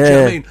 Like, do you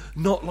know what I mean?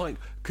 Not like,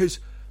 because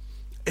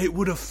it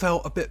would have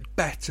felt a bit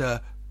better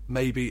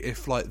maybe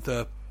if like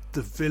the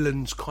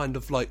villains kind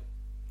of like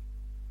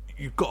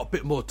you got a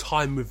bit more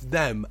time with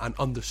them and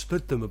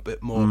understood them a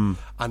bit more,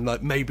 and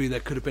like maybe there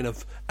could have been an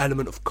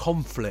element of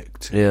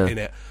conflict in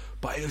it.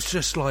 But it was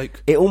just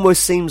like, it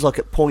almost seems like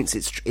at points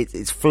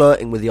it's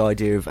flirting with the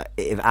idea of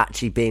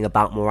actually being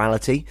about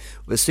morality.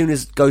 As soon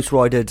as Ghost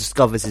Rider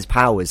discovers his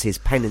powers, his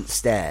penance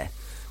stare,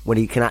 when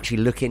he can actually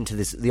look into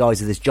the eyes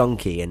of this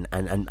junkie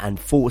and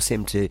force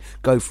him to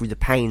go through the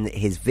pain that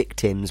his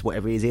victims,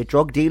 whatever, is he a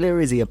drug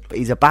dealer? Is he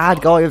he's a bad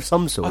guy of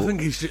some sort? I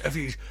think he's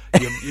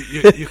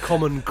your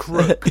common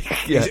crook.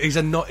 He's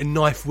a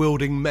knife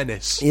wielding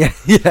menace. Yeah.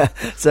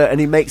 So, and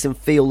he makes him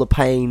feel the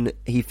pain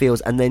he feels,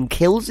 and then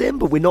kills him.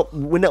 But we're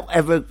not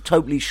ever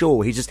totally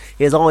sure. His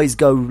eyes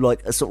go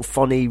like a sort of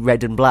funny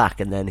red and black,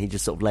 and then he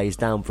just sort of lays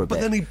down for a bit.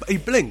 But then he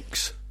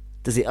blinks.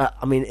 Does he?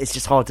 I mean, it's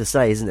just hard to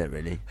say, isn't it?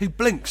 Really, he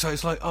blinks, so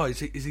it's like, oh, is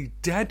he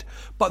dead?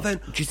 But then,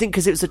 do you think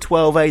because it was a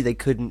 12A they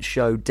couldn't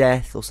show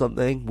death or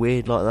something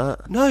weird like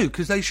that? No,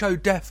 because they show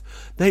death.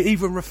 They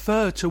even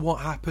refer to what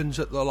happens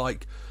at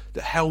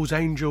the Hell's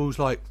Angels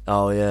lodge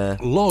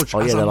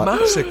as a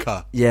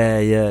massacre.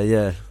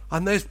 Yeah.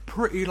 And there's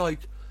pretty like.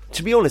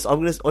 To be honest, I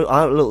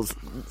have a little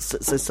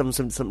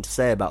something to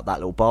say about that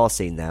little bar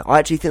scene there. I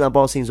actually think that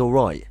bar scene's all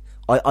right.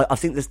 I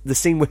think the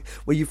scene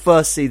where you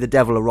first see the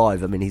devil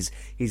arrive, I mean, he's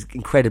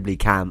incredibly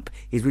camp.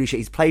 He's really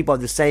he's played by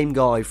the same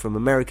guy from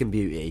American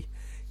Beauty.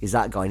 Is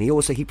that guy, and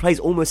he plays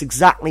almost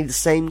exactly the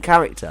same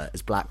character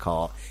as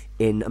Blackheart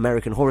in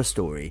American Horror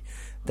Story.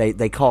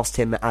 They cast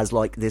him as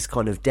like this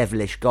kind of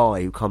devilish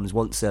guy who comes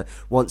once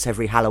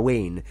every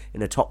Halloween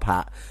in a top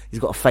hat. He's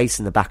got a face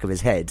in the back of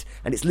his head,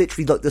 and it's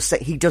literally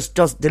like he just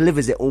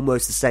delivers it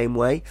almost the same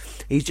way.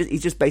 He's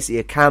just basically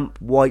a camp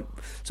white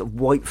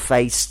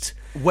faced.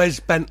 Wes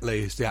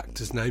Bentley is the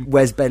actor's name.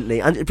 Wes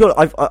Bentley, and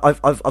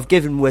I've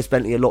given Wes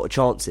Bentley a lot of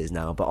chances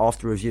now, but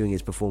after reviewing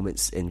his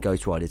performance in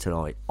Ghost Rider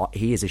tonight,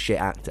 he is a shit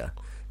actor.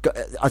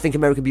 I think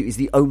American Beauty is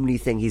the only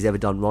thing he's ever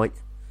done right.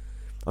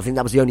 I think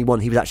that was the only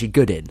one he was actually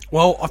good in.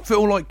 Well, I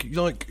feel like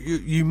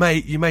you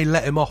may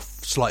let him off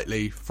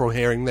slightly from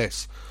hearing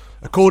this.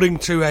 According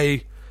to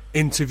a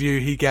interview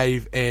he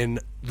gave in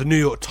the New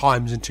York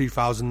Times in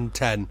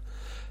 2010.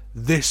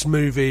 This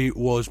movie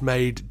was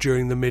made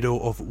during the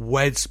middle of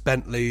Wes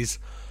Bentley's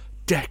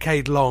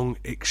decade-long,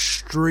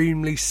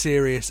 extremely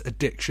serious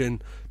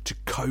addiction to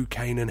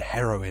cocaine and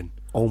heroin.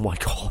 Oh my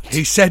God.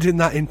 He said in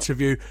that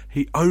interview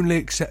he only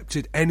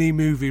accepted any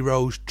movie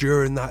roles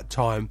during that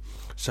time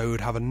so he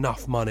would have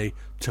enough money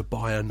to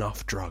buy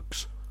enough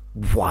drugs.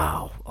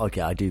 Wow.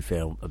 Okay, I do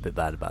feel a bit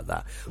bad about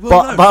that.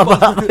 Well,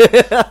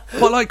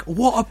 but like,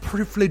 what a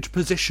privileged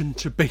position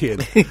to be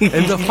in.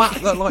 And the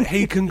fact that like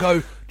he can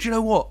go, do you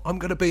know what? I'm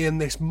going to be in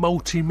this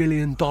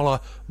multi-million-dollar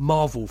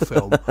Marvel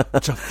film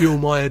to fuel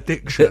my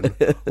addiction.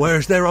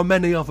 Whereas there are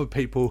many other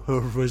people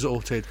who have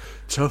resorted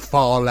to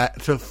far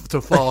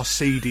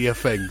seedier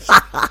things.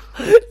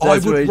 I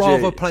would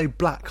rather play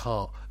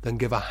Blackheart than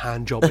give a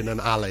hand job in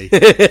an alley.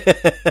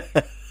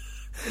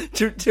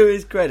 To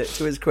his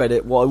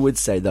credit, what I would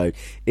say though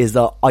is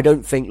that I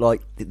don't think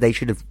like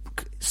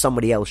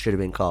somebody else should have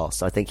been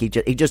cast. I think he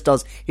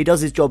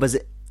does his job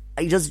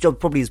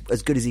probably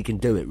as good as he can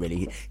do it.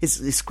 Really,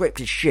 his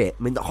script is shit.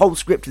 I mean, the whole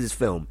script of this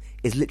film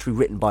is literally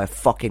written by a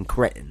fucking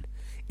cretin.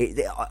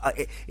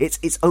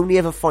 It's only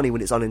ever funny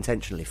when it's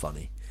unintentionally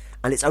funny,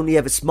 and it's only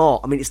ever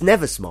smart. I mean, it's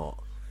never smart.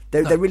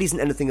 There really isn't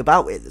anything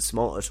about it that's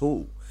smart at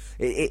all.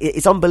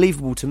 It's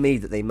unbelievable to me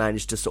that they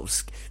managed to sort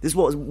of. This is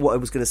what I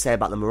was going to say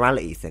about the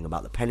morality thing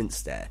about the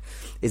penance there,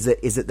 is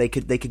that they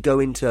could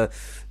go into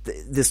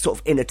this sort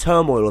of inner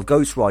turmoil of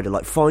Ghost Rider,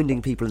 like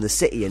finding people in the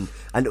city and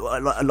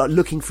like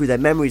looking through their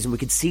memories, and we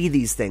could see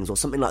these things or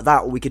something like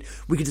that, or we could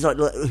decide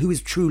like, who is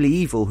truly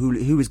evil,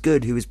 who is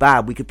good, who is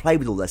bad. We could play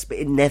with all this, but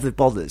it never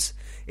bothers.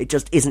 It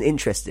just isn't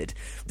interested.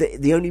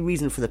 The only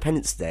reason for the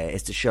penance there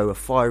is to show a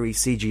fiery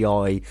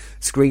CGI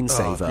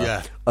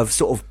screensaver of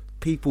sort of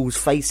people's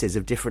faces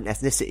of different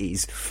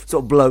ethnicities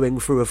sort of blowing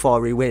through a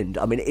fiery wind.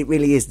 I mean, it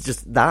really is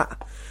just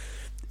that.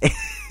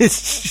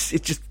 It's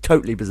just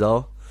totally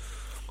bizarre.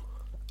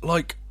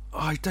 Like,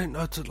 I don't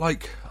know, to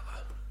like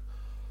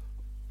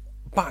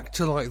back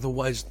to like the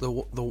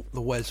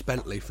Wes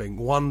Bentley thing.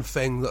 One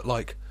thing that,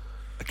 like,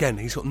 again,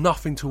 he's got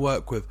nothing to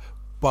work with,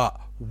 but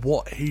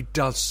what he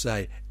does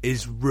say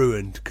is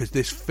ruined because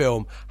this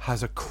film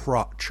has a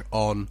crutch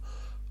on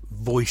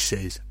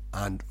voices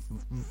and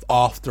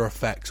after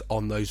effects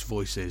on those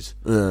voices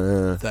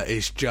that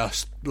is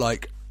just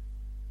like,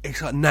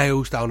 it's like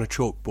nails down a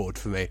chalkboard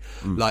for me.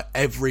 Like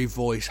every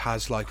voice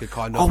has like a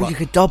kind of like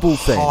a double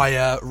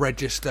higher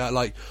register,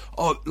 like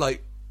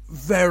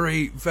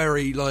very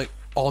very like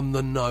on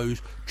the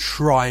nose,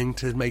 trying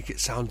to make it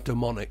sound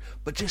demonic,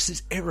 but just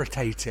as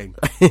irritating.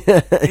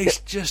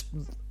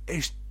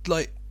 It's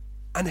like,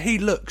 and he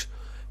looks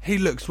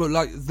well,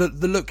 like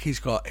the look he's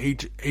got. He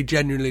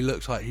genuinely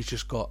looks like he's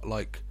just got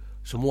like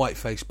some white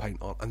face paint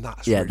on, and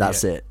that's really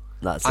it.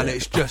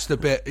 It's just a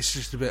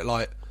bit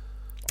like.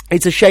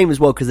 It's a shame as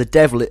well because the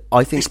devil.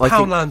 I think it's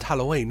Poundland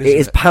Halloween. Isn't it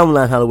is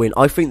Poundland Halloween.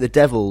 I think the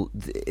devil,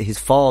 his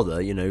father,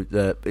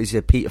 is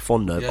Peter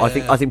Fonda. Yeah,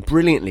 I think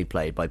brilliantly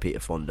played by Peter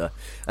Fonda.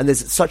 And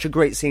there's such a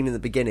great scene in the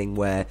beginning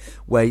where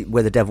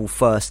the devil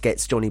first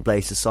gets Johnny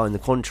Blaze to sign the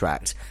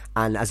contract,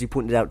 and as you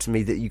pointed out to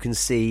me, that you can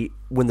see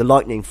when the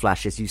lightning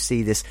flashes, you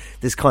see this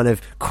kind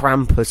of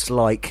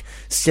Krampus-like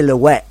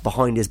silhouette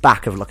behind his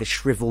back of like a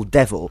shriveled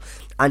devil.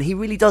 And he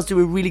really does do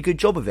a really good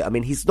job of it. I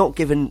mean, he's not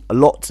given a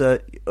lot to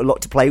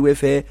play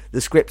with here.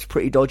 The script's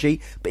pretty dodgy,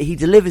 but he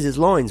delivers his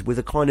lines with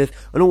a kind of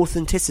an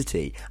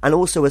authenticity and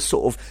also a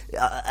sort of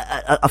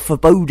a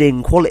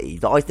foreboding quality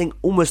that I think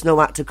almost no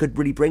actor could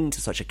really bring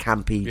to such a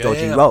campy,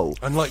 dodgy role.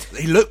 And like,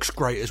 he looks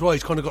great as well.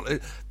 He's kind of got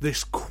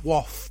this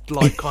coiffed,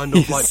 like kind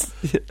of like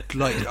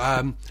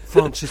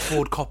Francis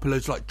Ford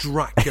Coppola's like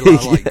Dracula,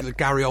 like the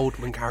Gary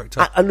Oldman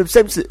character. And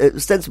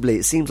ostensibly,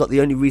 it seems like the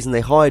only reason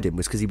they hired him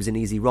was because he was an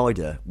Easy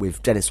Rider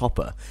with Dennis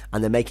Hopper,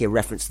 and they're making a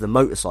reference to the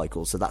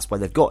motorcycle, so that's why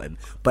they've got him.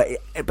 But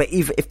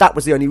if that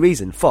was the only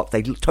reason,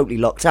 they totally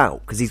lucked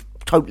out because he's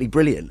totally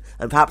brilliant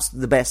and perhaps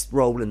the best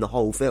role in the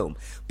whole film.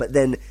 But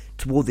then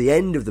toward the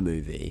end of the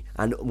movie,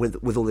 and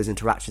with all his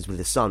interactions with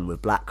his son,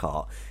 with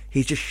Blackheart,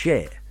 he's just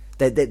shit.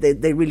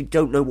 They really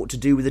don't know what to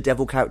do with the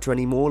devil character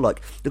anymore.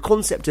 Like, the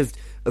concept of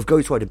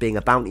Ghost Rider being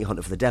a bounty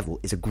hunter for the devil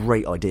is a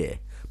great idea,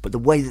 but the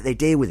way that they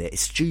deal with it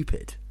is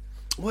stupid.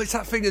 Well, it's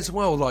that thing as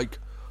well, like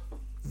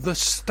the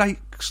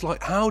stakes,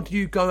 like how do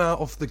you go out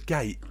of the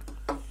gate?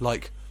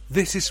 Like,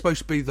 this is supposed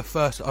to be the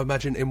first, I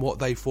imagine, in what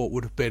they thought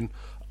would have been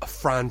a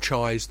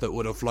franchise that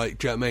would have, like,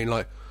 do you know what I mean?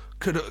 Like,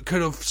 could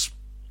have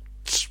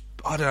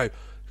I don't know,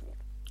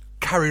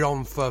 carried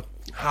on for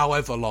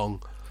however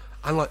long,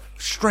 and like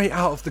straight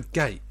out of the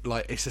gate,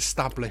 like it's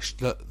established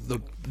that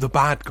the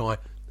bad guy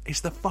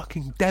is the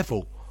fucking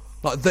devil,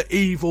 like the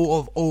evil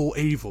of all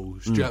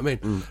evils. Do you know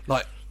what I mean?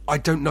 Like, I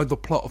don't know the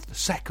plot of the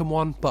second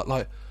one, but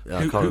like,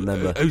 I can't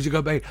remember. Who's it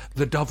going to be?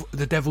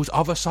 The devil's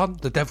other son?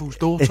 The devil's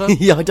daughter?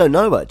 Yeah, I don't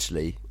know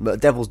actually, but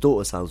Devil's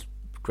Daughter sounds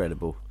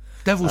credible.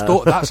 Devil's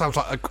Daughter, that sounds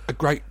like a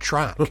great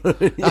track.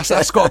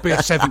 That's got to be a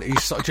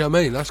 70s, do you know what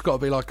I mean? That's got to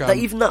be like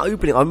even that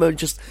opening, I remember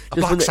just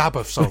Black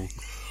Sabbath song.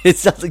 It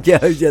sounds like,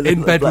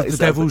 In Bed with the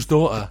Devil's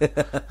Daughter.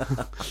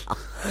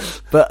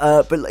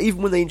 But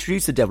even when they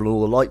introduced the devil and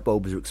all the light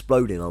bulbs are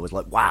exploding, I was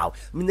like, wow.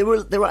 I mean, they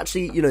were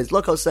actually, it's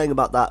like I was saying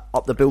about that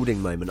up the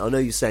building moment. I know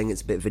you're saying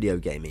it's a bit video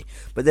gamey,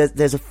 but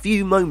there's a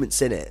few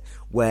moments in it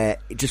where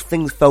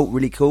things felt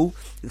really cool.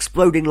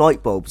 Exploding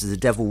light bulbs as the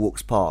devil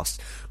walks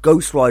past.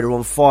 Ghost Rider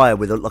on fire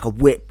with a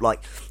whip,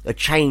 like a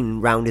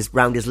chain round his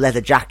leather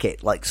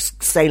jacket, like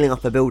sailing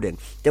up a building.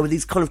 There were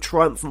these kind of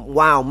triumphant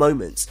wow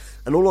moments,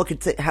 and all I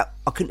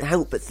couldn't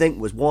help but think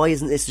was, why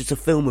isn't this just a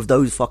film of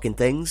those fucking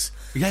things?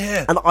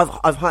 Yeah. And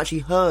I've actually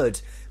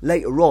heard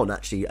later on,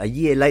 actually a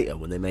year later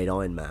when they made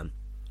Iron Man,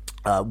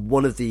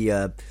 one of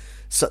the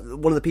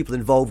people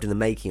involved in the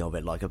making of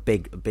it, like a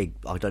big,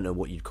 I don't know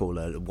what you'd call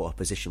her, what her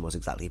position was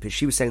exactly, but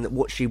she was saying that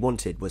what she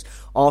wanted was,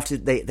 after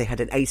they had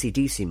an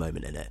AC/DC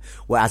moment in it,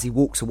 where as he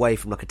walks away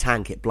from like a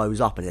tank, it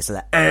blows up and it's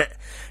like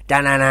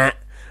da-na-na,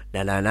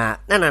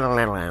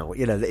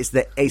 it's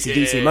the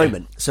AC/DC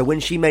moment. So when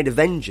she made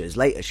Avengers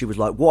later, she was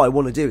like, what I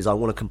want to do is I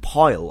want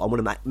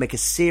to make a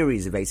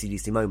series of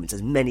AC/DC moments,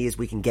 as many as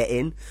we can get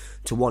in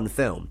to one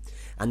film,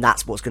 and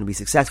that's what's going to be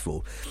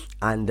successful.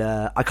 And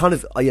I kind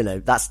of,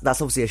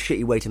 that's obviously a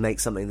shitty way to make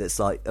something that's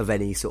like of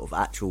any sort of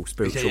actual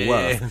spiritual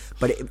worth,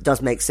 but it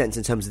does make sense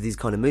in terms of these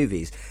kind of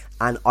movies.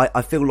 And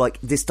I feel like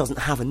this doesn't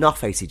have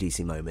enough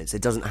AC/DC moments.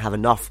 It doesn't have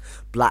enough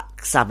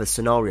Black Sabbath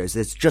scenarios.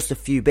 There's just a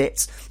few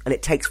bits, and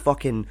it takes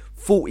fucking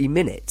 40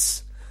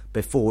 minutes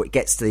before it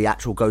gets to the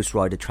actual Ghost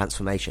Rider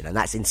transformation, and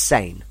that's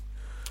insane.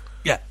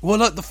 Yeah, well,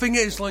 like, the thing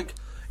is, like,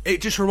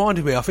 it just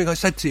reminded me, I think I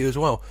said to you as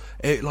well,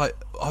 I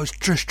was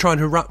just trying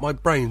to wrap my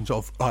brains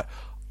of, like,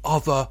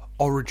 other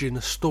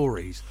origin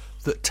stories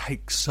that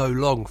take so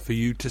long for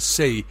you to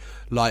see,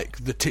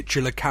 like, the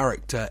titular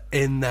character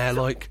in their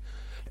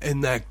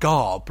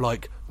garb.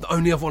 Like, the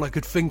only other one I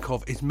could think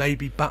of is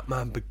maybe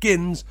Batman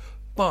Begins,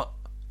 but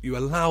you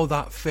allow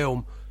that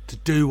film to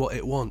do what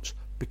it wants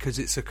because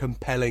it's a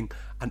compelling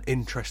and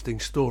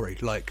interesting story.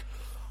 Like,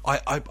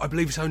 I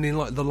believe it's only in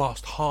like the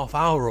last half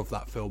hour of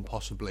that film,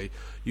 possibly,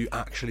 you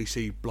actually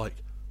see like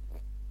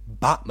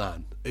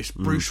Batman. It's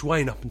Bruce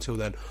Wayne up until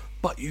then,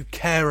 but you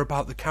care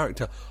about the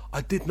character.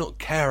 I did not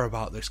care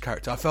about this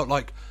character. I felt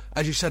like,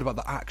 as you said about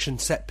the action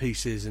set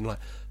pieces and like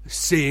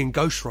seeing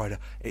Ghost Rider,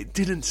 it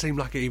didn't seem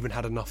like it even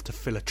had enough to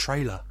fill a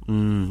trailer.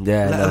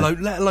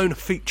 Let alone a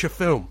feature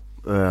film.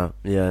 No,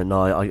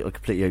 I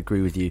completely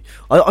agree with you.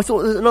 I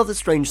thought another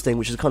strange thing,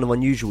 which is kind of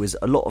unusual, is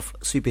a lot of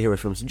superhero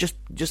films, and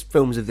just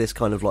films of this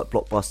kind of like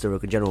blockbuster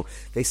or in general,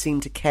 they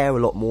seem to care a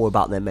lot more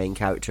about their main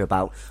character,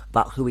 about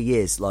who he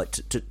is, like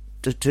to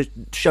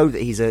show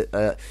that he's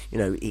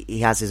he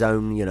has his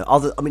own,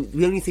 other. I mean,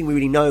 the only thing we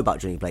really know about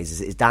Johnny Blaze is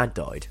that his dad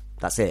died.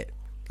 That's it.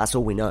 That's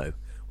all we know.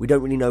 We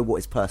don't really know what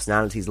his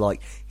personality's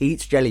like. He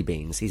eats jelly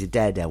beans. He's a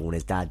daredevil, and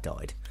his dad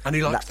died. And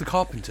he likes the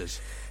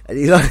Carpenters. And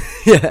he's like,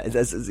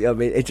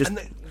 it just.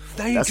 And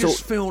they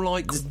just feel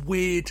like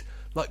weird,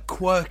 like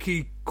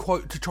quirky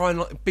quote to try and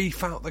like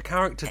beef out the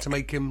character to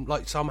make him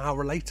like somehow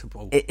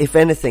relatable. If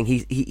anything,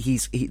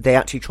 they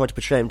actually try to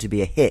portray him to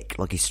be a hick,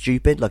 like he's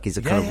stupid, like he's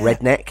a kind of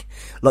redneck.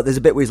 Like there's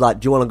a bit where he's like,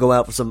 "Do you want to go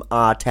out for some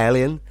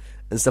Italian?"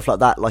 and stuff like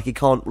that. Like he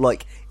can't,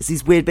 like, it's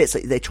these weird bits.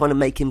 Like they're trying to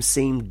make him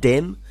seem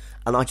dim.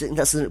 And I think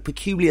that's a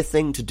peculiar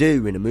thing to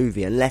do in a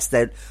movie, unless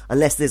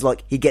there's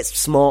like he gets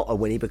smarter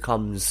when he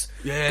becomes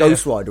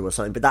Ghost Rider or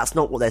something. But that's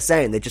not what they're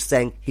saying. They're just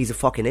saying he's a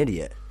fucking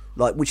idiot,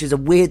 like, which is a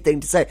weird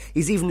thing to say.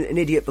 He's even an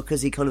idiot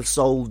because he kind of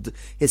sold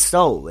his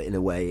soul in a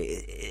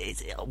way.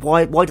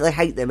 Why do they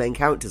hate their main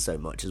character so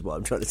much? Is what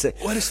I'm trying to say.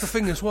 Well, it's the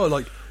thing as well.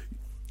 Like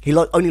he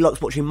only likes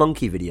watching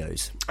monkey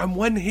videos. And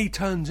when he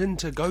turns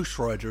into Ghost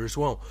Rider as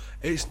well,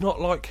 it's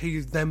not like he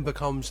then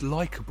becomes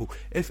likeable.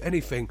 If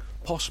anything,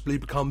 possibly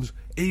becomes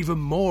even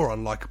more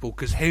unlikable,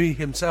 because he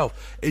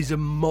himself is a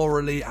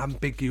morally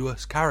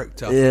ambiguous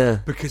character. Yeah.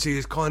 Because he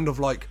is kind of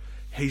like,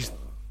 he's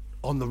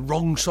on the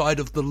wrong side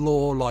of the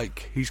law,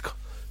 like, do you know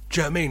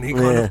what I mean? He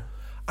kind of...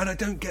 And I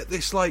don't get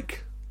this,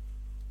 like...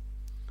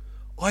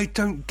 I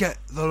don't get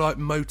the like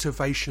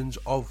motivations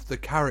of the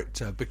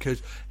character,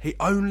 because he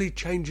only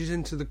changes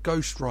into the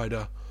Ghost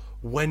Rider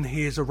when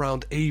he is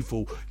around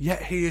evil,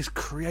 yet he is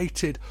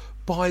created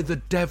by the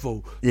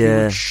devil, who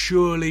would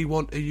surely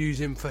want to use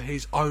him for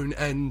his own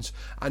ends,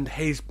 and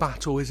his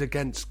battle is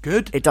against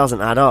good. It doesn't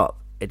add up.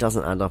 It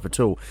doesn't add up at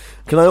all.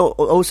 Can I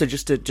also,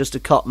 just to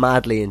cut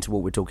madly into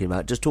what we're talking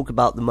about, just talk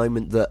about the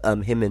moment that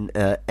him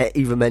and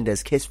Eva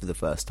Mendes kiss for the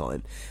first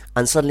time,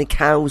 and suddenly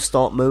cows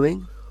start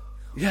mooing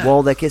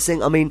while they're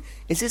kissing? I mean,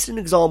 is this an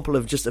example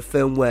of just a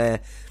film where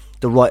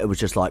the writer was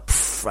just like,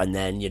 and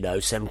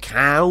then some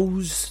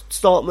cows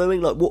start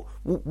mooing. Like,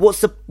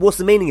 what's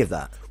the meaning of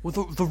that? Well,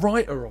 the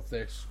writer of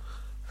this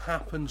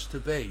happens to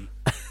be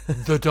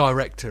the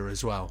director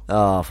as well.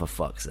 Oh, for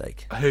fuck's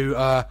sake! Who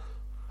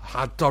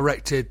had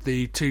directed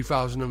the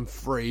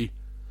 2003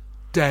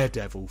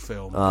 Daredevil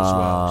film as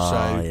well.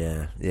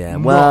 So yeah.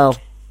 Well,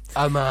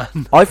 a man.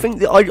 I think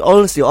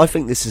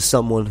this is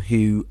someone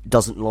who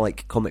doesn't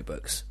like comic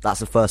books. That's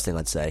the first thing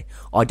I'd say.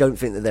 I don't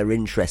think that they're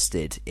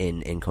interested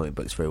in comic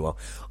books very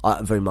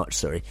much.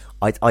 Sorry.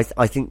 I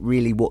think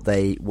really what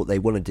they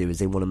want to do is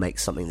they want to make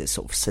something that's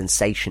sort of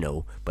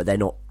sensational, but they're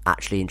not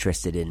actually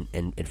interested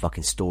in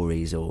fucking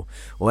stories or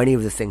any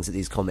of the things that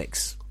these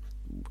comics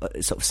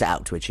sort of set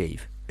out to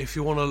achieve. If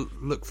you want to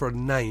look for a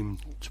name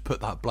to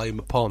put that blame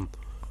upon,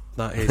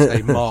 that is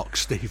a Mark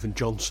Stephen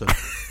Johnson.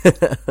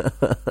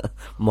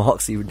 Mark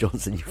Stephen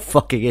Johnson, you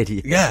fucking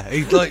idiot. Yeah,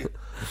 he's like...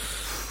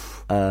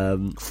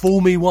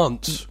 fool me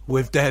once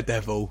with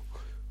Daredevil,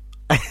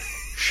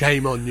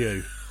 shame on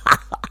you.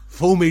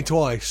 Fool me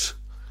twice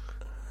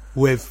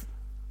with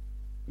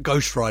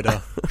Ghost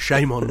Rider,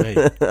 shame on me.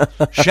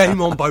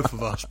 Shame on both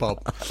of us,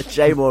 Bob.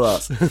 Shame on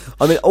us.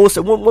 I mean,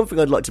 also, one thing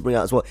I'd like to bring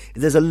out as well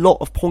is there's a lot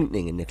of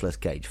pointing in Nicolas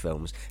Cage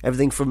films.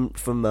 Everything from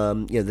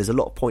there's a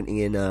lot of pointing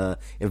in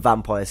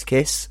Vampire's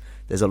Kiss.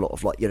 There's a lot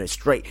of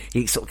straight.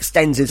 He sort of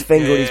extends his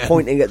finger and he's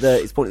pointing at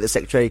the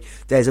secretary.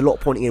 There's a lot of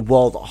pointing in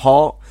Wild at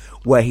Heart,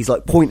 where he's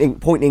like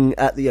pointing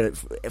at the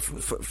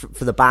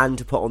for the band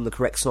to put on the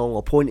correct song,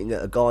 or pointing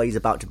at a guy he's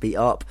about to beat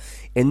up.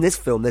 In this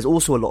film, there's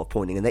also a lot of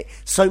pointing, and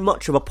so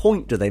much of a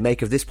point do they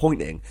make of this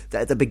pointing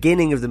that at the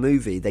beginning of the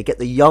movie they get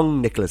the young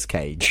Nicolas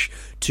Cage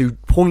to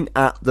point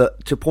at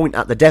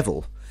the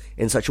devil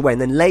in such a way,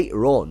 and then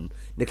later on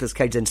Nicolas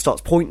Cage then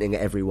starts pointing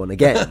at everyone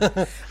again.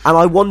 And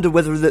I wonder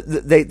whether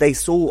they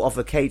saw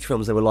other Cage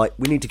films, they were like,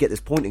 we need to get this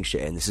pointing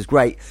shit in, this is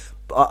great.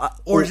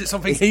 Or is it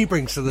something he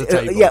brings to the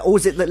table? Yeah, or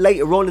is it that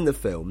later on in the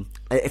film,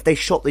 if they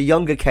shot the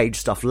younger Cage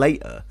stuff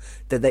later,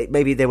 then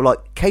maybe they were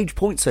like, Cage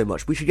points so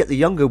much, we should get the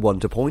younger one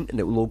to point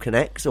and it will all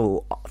connect,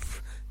 or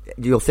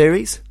your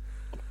theories?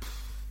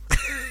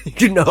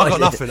 I got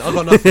nothing.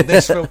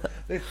 This film,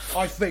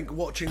 I think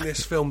watching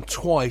this film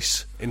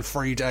twice in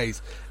 3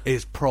 days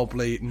is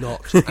probably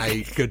not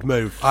a good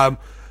move.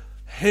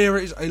 Here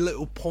is a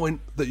little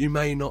point that you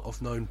may not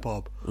have known,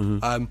 Bob.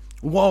 Mm-hmm.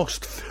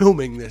 Whilst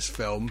filming this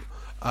film,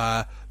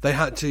 they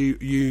had to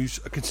use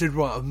a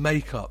considerable amount of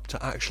makeup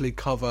to actually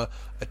cover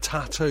a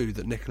tattoo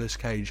that Nicolas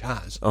Cage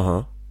has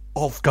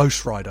of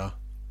Ghost Rider.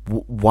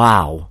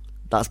 Wow,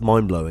 that's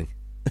mind blowing.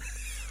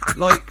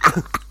 Like.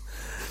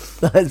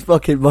 That is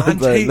fucking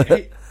mind-blowing.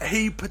 And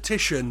he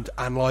petitioned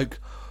and like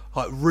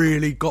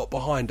really got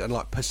behind and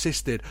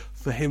persisted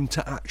for him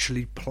to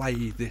actually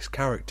play this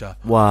character.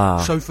 Wow.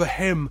 So for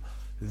him,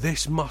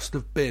 this must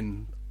have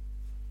been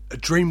a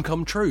dream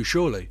come true,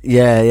 surely.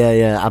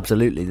 Yeah,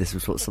 absolutely. This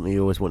was something he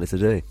always wanted to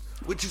do.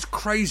 Which is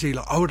crazy.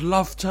 I would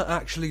love to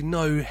actually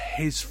know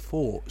his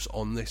thoughts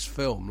on this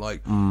film.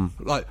 Like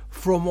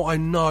from what I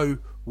know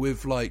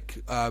with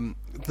the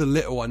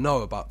little I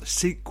know about the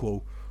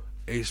sequel,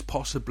 is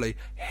possibly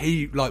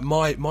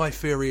my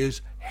theory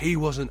is he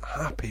wasn't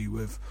happy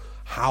with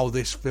how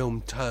this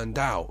film turned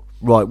out.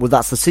 Right. Well,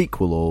 that's the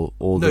sequel,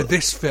 or no,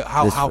 this film.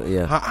 How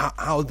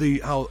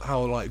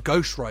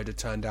Ghost Rider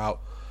turned out.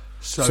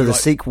 So the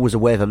sequel was a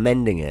way of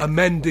amending it,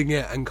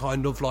 and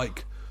kind of do you know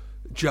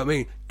what I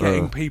mean?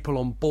 Getting people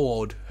on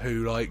board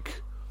who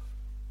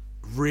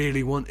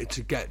really wanted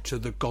to get to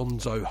the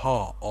gonzo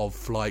heart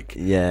of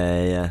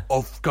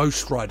of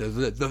Ghost Rider.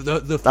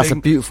 The that's thing,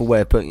 a beautiful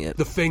way of putting it.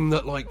 The thing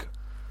that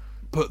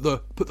put the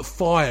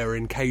fire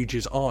in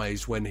Cage's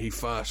eyes when he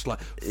first fell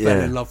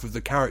in love with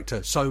the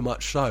character, so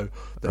much so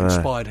that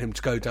inspired him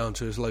to go down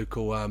to his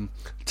local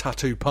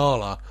tattoo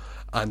parlour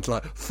and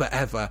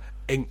forever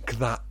ink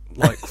that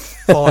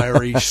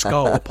fiery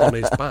skull upon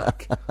his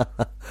back.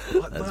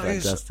 That's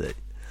fantastic.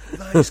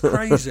 That is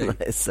crazy.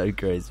 It's so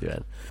crazy,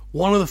 man.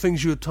 One of the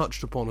things you had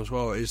touched upon as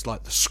well is the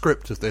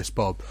script of this,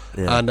 Bob,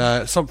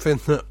 and something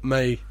that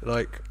may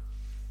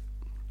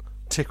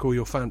tickle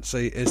your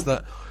fancy is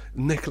that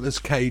Nicolas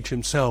Cage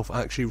himself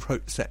actually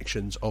wrote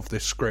sections of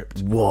this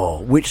script.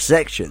 Whoa, which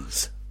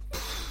sections?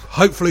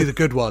 Hopefully the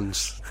good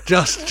ones.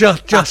 Just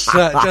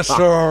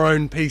for our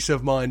own peace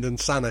of mind and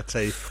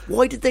sanity.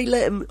 Why did they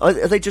let him? Are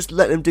they just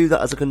letting him do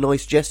that as a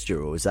nice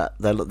gesture, or is that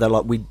they're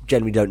like, we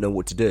generally don't know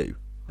what to do,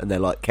 and they're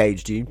like,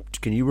 Cage,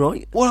 can you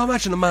write? Well, I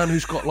imagine a man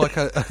who's got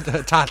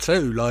a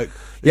tattoo,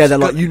 they're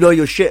like, you know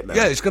your shit, man.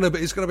 Yeah, it's gonna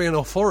be an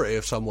authority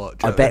of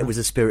somewhat. I bet it was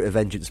a Spirit of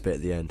Vengeance bit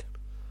at the end.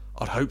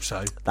 I'd hope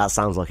so. That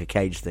sounds like a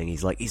Cage thing.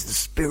 He's the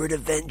spirit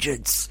of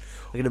vengeance.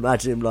 I can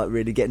imagine him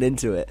really getting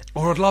into it.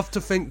 Or I'd love to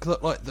think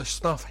that the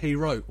stuff he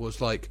wrote was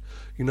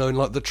in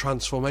the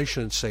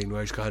transformation scene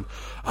where he's going,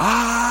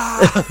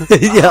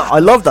 yeah, I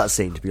love that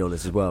scene, to be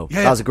honest, as well.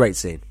 Yeah, that was a great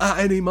scene. At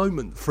any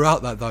moment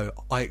throughout that, though,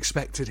 I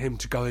expected him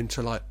to go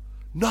into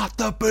not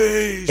the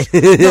bees,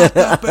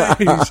 not the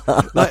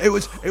bees. Like, it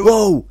was.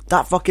 Whoa,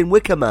 that fucking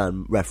Wicker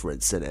Man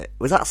reference in it.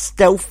 Was that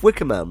stealth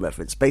Wicker Man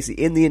reference?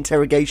 Basically, in the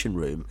interrogation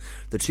room,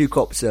 the two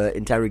cops are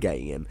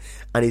interrogating him,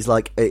 and he's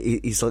like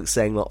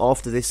saying, like,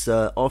 after this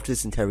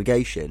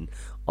interrogation,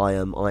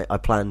 I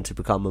plan to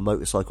become a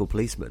motorcycle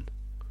policeman.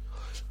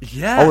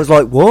 Yeah, I was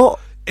like, what?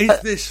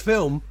 Is this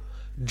film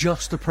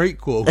just a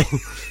prequel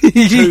to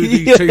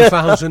the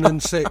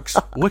 2006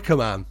 Wicker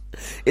Man?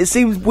 It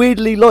seems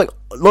weirdly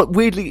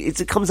weirdly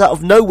it comes out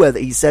of nowhere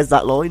that he says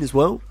that line as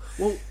well.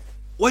 Well,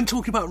 when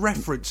talking about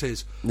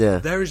references,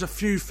 there is a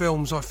few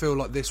films I feel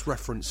like this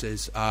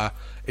references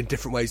in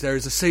different ways. There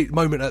is a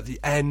moment at the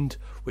end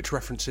which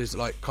references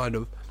like kind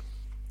of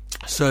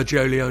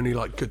Sergio Leone,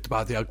 like Good, the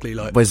Bad, the Ugly,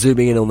 like by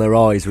zooming in on their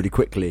eyes really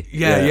quickly.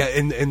 Yeah,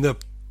 in the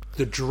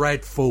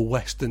dreadful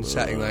Western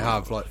setting they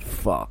have, like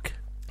fuck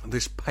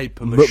this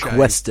paper mache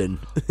Western.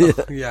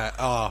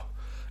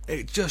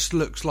 It just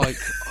looks like,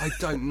 I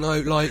don't know,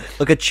 like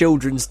a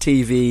children's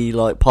TV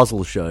like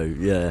puzzle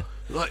show,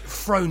 like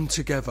thrown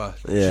together.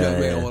 Yeah, do you know what I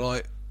mean? Or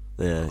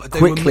like,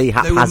 quickly,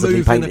 haphazardly they were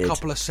moving painted. a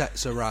couple of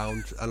sets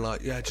around, and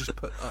like, just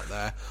put that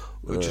there.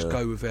 We'll just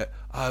go with it.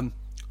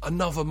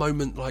 Another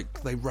moment,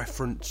 like they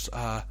reference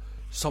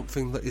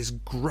something that is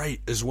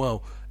great as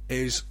well,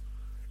 is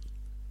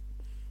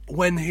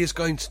when he is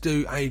going to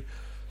do a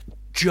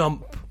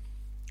jump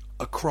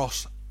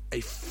across a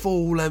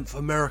full-length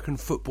American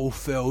football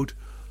field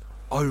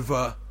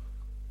over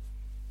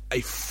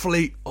a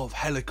fleet of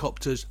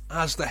helicopters.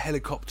 As the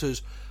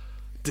helicopters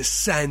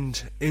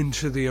descend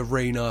into the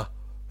arena,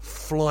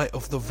 Flight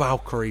of the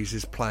Valkyries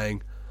is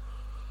playing.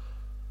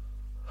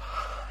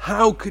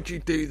 How could you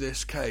do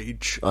this,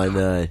 Cage? I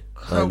know.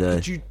 How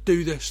could you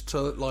do this to,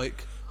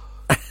 like,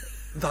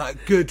 that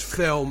good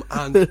film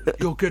and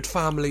your good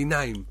family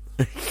name?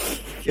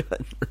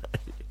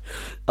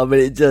 I mean,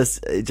 it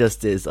just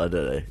is. I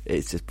don't know.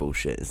 It's just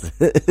bullshit. Isn't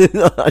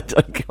it? I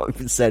can't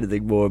even say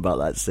anything more about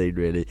that scene,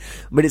 really.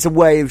 I mean, it's a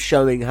way of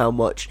showing how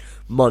much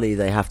money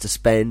they have to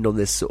spend on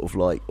this sort of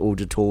like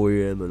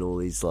auditorium and all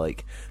these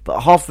like.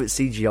 But half of it's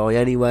CGI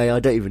anyway. I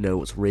don't even know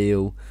what's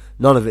real.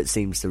 None of it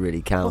seems to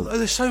really count. Well,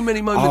 there's so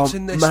many moments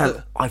in this. Man,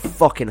 that I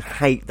fucking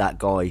hate that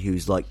guy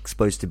who's like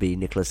supposed to be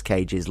Nicolas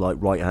Cage's like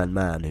right hand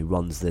man who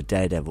runs the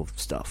Daredevil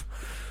stuff.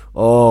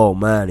 Oh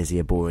man, is he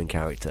a boring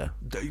character?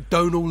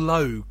 Donal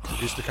Logue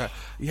is the character.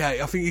 Yeah,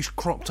 I think he's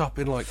cropped up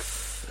in like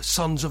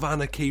Sons of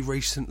Anarchy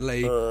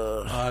recently.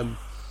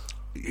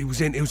 He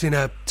was in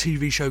a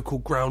TV show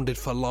called Grounded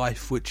for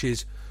Life, which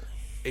is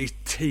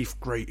teeth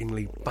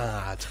gratingly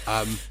bad.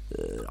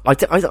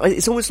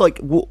 It's almost like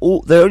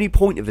the only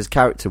point of his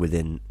character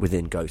within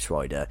Ghost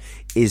Rider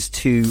is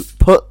to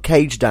put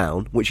Cage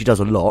down, which he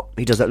does a lot.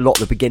 He does that a lot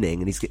at the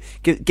beginning, and he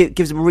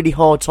gives him a really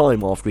hard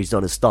time after he's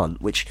done a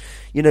stunt, which,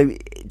 you know,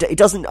 it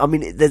doesn't. I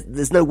mean,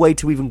 there's no way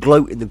to even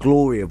gloat in the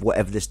glory of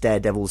whatever this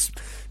Daredevil's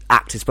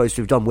act is supposed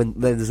to have done when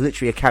there's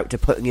literally a character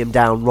putting him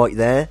down right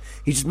there.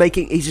 He's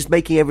just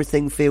making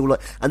everything feel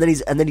like, and then he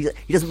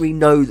doesn't really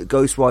know that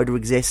Ghost Rider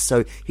exists,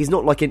 so he's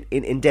not like in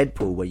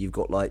Deadpool where you've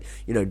got like,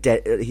 you know,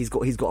 he's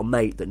got a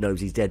mate that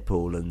knows he's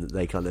Deadpool and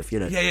they kind of, you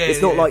know,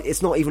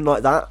 it's not even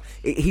like that.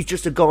 He's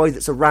just a guy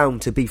that's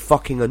around to be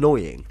fucking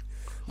annoying,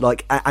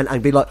 like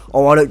and be like,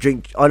 oh, I don't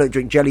drink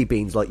jelly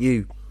beans like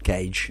you,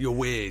 Cage. You're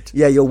weird.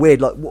 Yeah, you're weird.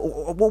 Like,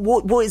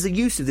 what is the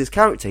use of this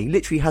character? He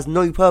literally has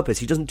no purpose.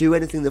 He doesn't do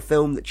anything in the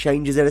film that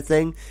changes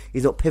anything.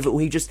 He's not pivotal.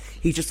 He's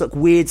just like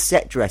weird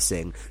set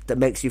dressing that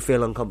makes you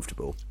feel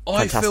uncomfortable.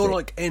 Fantastic. I feel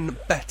like in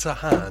better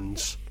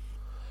hands,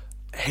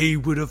 he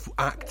would have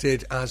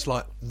acted as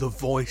like the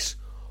voice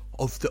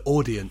of the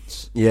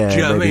audience. Yeah, do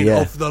you know what I mean?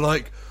 Yeah. Of the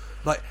like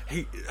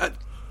he at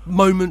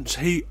moments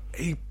he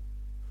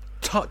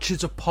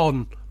touches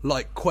upon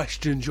like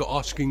questions you're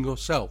asking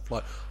yourself,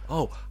 like,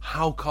 oh,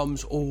 how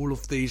comes all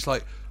of these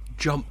like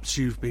jumps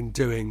you've been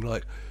doing,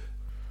 like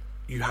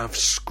you have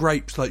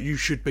scrapes, like you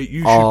should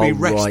be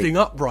resting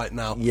up right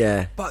now.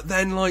 Yeah. But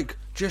then like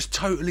just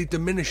totally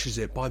diminishes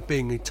it by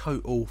being a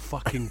total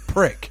fucking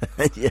prick.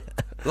 Yeah.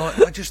 Like,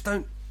 I just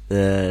don't.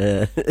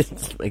 Yeah.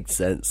 It makes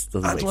sense.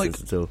 Doesn't make like,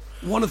 sense at all.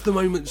 One of the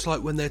moments,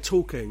 like when they're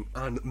talking,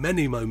 and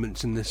many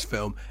moments in this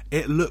film,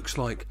 it looks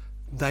like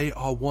they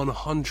are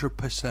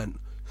 100%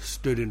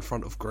 stood in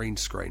front of green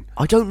screen.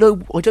 I don't know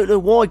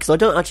why, because I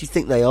don't actually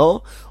think they are.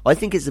 I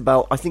think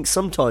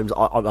sometimes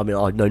I mean,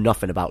 I know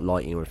nothing about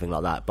lighting or anything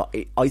like that, but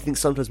I think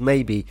sometimes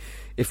maybe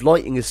if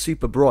lighting is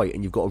super bright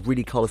and you've got a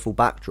really colourful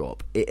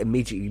backdrop, it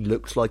immediately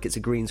looks like it's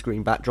a green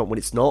screen backdrop when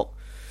it's not.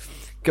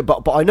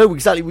 But I know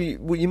exactly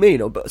what you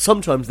mean. But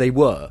sometimes they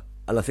were,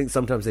 and I think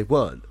sometimes they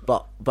weren't.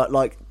 But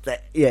like,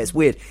 yeah, it's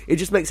weird. It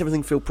just makes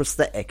everything feel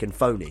prosthetic and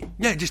phony.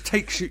 Yeah, it just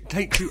takes you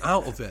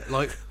out of it.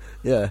 Like,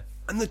 yeah.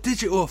 And the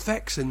digital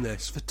effects in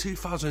this for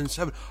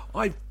 2007,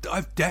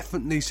 I've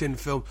definitely seen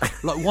film.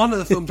 Like, one of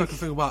the films I can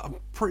think about, I'm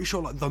pretty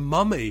sure like The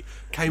Mummy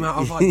came out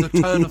of like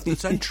the turn of the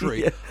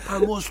century, yeah,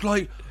 and was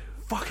like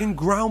fucking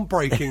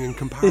groundbreaking in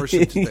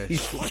comparison to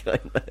this.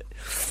 Like,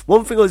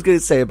 one thing I was going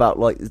to say about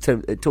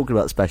talking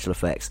about special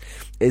effects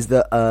is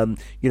that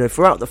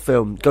throughout the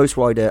film, Ghost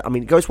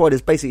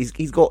Rider's basically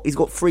he's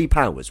got 3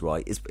 powers,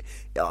 right?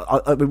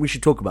 I mean, we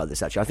should talk about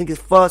this actually. I think his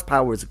first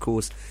power is, of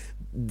course,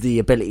 the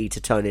ability to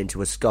turn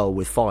into a skull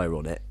with fire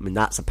on it. I mean,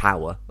 that's a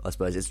power, I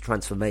suppose. It's a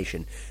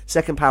transformation.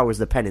 Second power is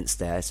the penance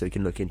stare, so he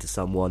can look into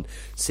someone,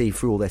 see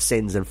through all their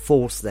sins, and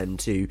force them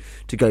to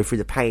go through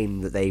the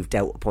pain that they've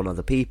dealt upon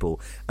other people.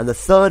 And the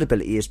third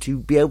ability is to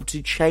be able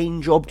to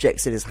change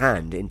objects in his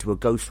hand into a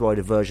Ghost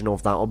Rider version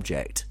of that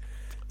object.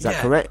 Is that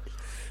correct?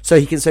 So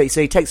he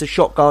takes a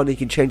shotgun. He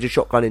can change a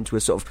shotgun into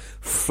a sort of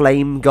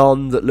flame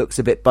gun that looks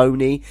a bit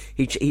bony.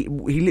 He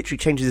literally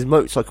changes his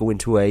motorcycle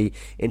into a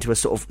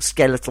sort of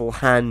skeletal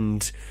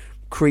hand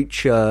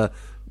creature,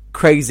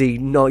 crazy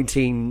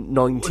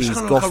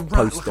 1990s goth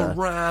poster. Like a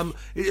ram.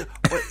 Do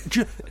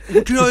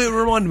you know what it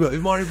reminded me of? It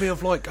reminded me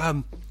of like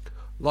a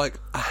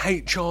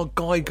H.R.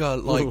 Geiger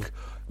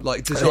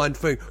like design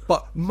thing,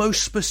 but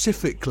most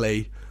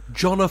specifically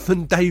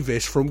Jonathan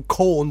Davis from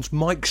Korn's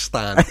mic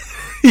stand.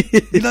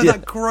 You know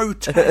that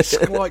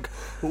grotesque like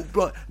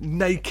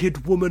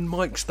naked woman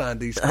mic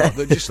stand he's got,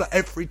 that just like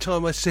every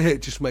time I see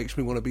it just makes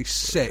me want to be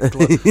sick.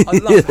 Like, I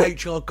love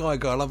H.R.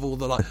 Geiger. I love all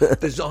the like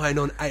design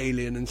on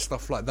Alien and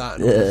stuff like that,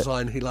 and all the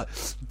design he like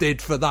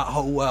did for that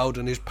whole world,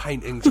 and his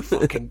paintings are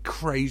fucking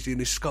crazy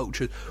and his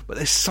sculptures. But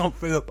there's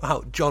something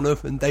about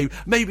Jonathan Davis.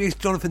 Maybe it's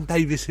Jonathan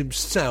Davis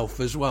himself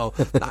as well.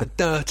 That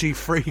dirty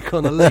freak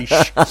on a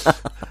leash.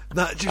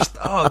 That just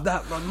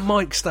that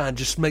mic stand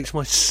just makes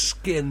my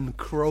skin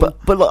crawl.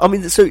 But like, I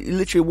mean, so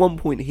literally at one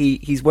point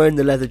he's wearing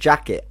the leather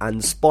jacket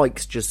and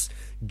Spike's just.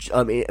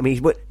 What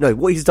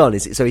he's done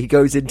is he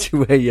goes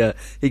into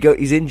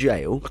he's in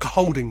jail, like a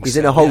holding. He's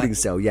cell, in a holding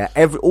cell. Yeah,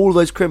 all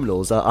those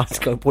criminals. I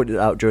just kind of pointed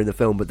it out during the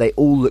film, but they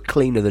all look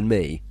cleaner than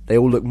me. They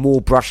all look more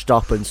brushed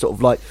up and sort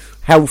of like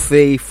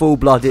healthy,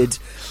 full-blooded.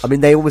 I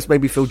mean, they almost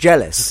made me feel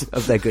jealous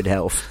of their good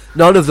health.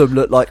 None of them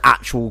look like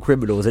actual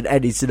criminals in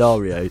any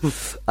scenario,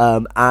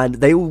 and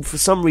they all, for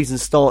some reason,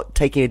 start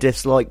taking a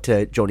dislike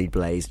to Johnny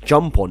Blaze,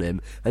 jump on him,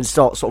 and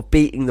start sort of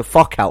beating the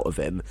fuck out of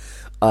him.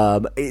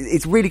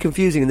 It's really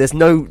confusing, and there's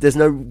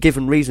no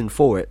given reason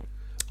for it.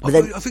 But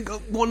I think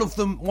one of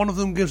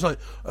them gives like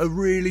a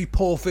really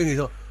poor thing. He's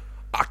like,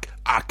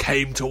 I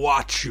came to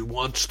watch you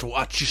once to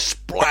watch you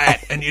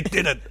splat, and you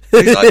didn't.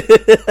 He's like,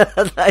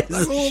 that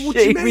is what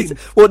do you mean?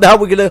 Well, now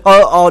we're going to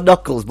hurt our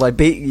knuckles by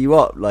beating you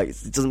up. Like,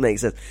 it doesn't make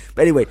sense.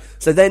 But anyway,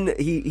 so then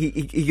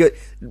he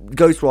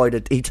Ghost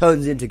Rider. He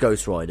turns into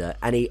Ghost Rider,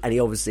 and he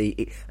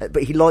obviously,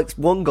 but he likes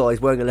one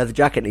guy's wearing a leather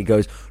jacket, and he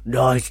goes,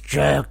 "Nice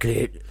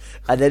jacket,"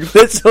 and then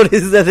puts on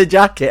his leather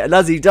jacket, and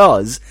as he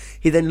does,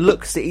 he then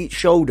looks at each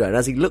shoulder, and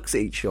as he looks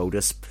at each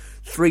shoulder,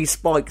 3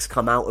 spikes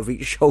come out of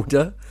each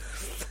shoulder.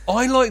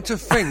 I like to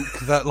think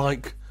that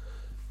like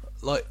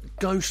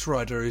Ghost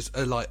Rider is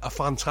a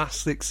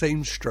fantastic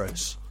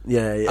seamstress.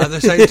 Yeah. At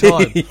the same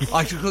time,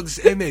 I just got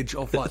this image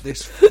of like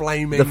this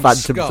flaming the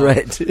Phantom skull.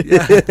 Thread.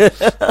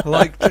 Yeah,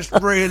 like just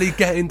really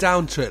getting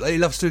down to it. Like, he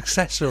loves to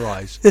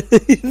accessorise.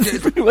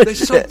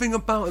 There's something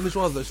about him as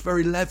well that's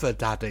very leather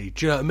daddy.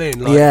 Do you know what I mean?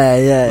 Like,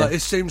 yeah. Like,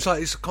 it seems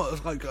like it's kind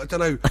of like, I don't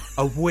know,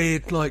 a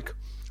weird like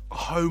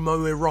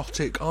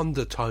homoerotic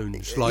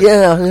undertones. Like,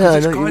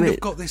 it's kind of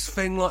got this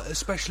thing, like,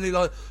 especially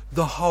like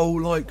the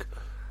whole like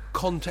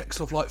context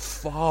of like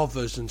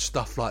fathers and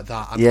stuff like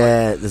that. And,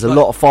 there's a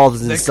lot of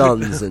fathers and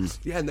sons, and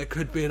and there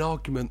could be an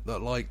argument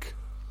that, like,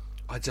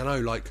 I don't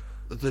know, like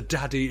the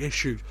daddy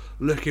issue,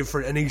 looking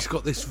for it, and he's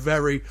got this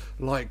very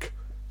like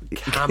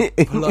camp,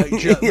 like, do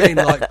you know what I mean,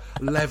 like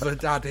leather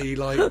daddy,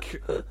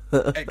 like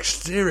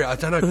exterior. I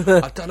don't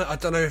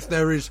know if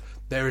there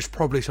is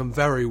probably some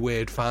very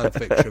weird fan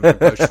fiction of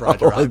Ghost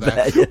Rider out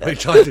there,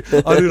 which I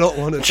do not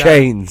want to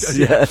chains.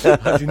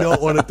 I do not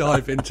want to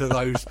dive into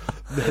those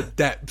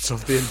depths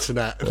of the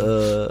internet.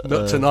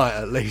 Not tonight,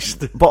 at least.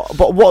 But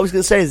what I was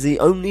going to say is the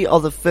only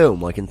other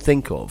film I can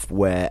think of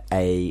where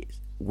a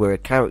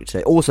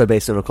character, also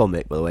based on a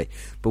comic, by the way,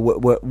 but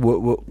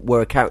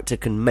where a character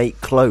can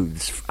make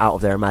clothes out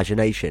of their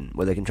imagination,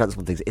 where they can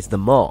transform things, it's The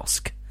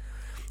Mask.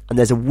 And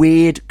there's a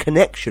weird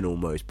connection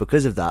almost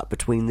because of that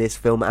between this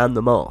film and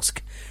The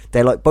Mask.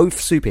 They're like both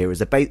superheroes.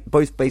 They're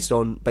both based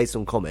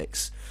on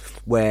comics,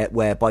 where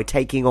by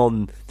taking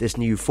on this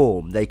new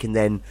form, they can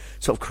then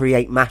sort of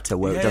create matter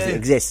where it doesn't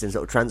exist and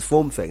sort of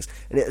transform things.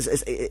 And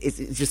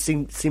it just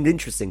seemed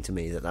interesting to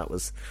me that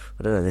was,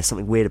 I don't know. There's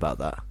something weird about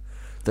that.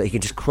 That he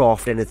can just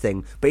craft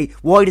anything, but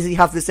why does he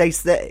have this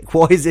aesthetic?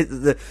 Why is it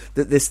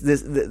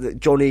that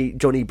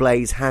Johnny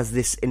Blaze has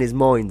this in his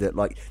mind, that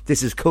like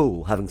this is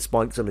cool having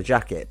spikes on a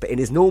jacket, but in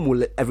his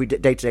normal every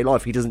day-to-day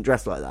life he doesn't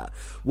dress like that?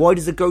 Why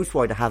does a Ghost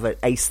Rider have an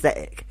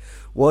aesthetic?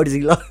 Why does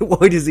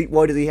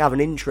he have an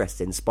interest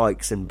in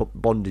spikes and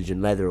bondage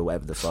and leather or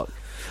whatever the fuck?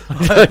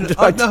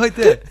 I have no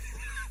idea.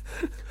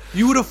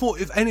 You would have thought,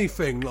 if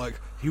anything,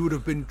 like he would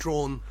have been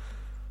drawn.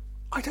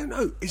 I don't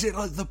know. Is it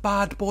like the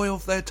bad boy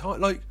of their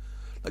time?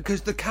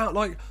 because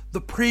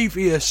the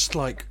previous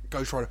like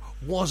Ghost Rider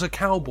was a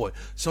cowboy,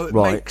 so it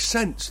Right. makes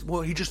sense.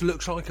 Well, he just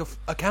looks like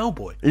a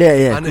cowboy. Yeah,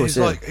 yeah, of and course, his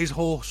yeah. like his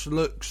horse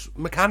looks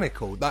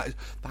mechanical. That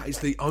is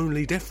the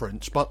only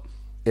difference. But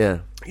Yeah.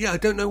 yeah, I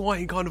don't know why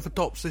he kind of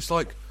adopts this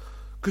like,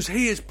 because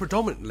he is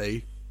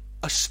predominantly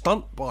a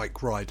stunt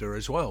bike rider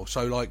as well.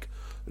 So like,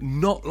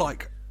 not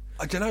like.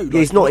 I don't know. Like,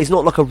 He's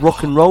not like a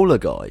rock and roller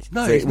guy.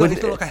 No, So he's it not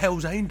wouldn't- like a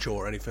Hell's Angel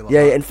or anything like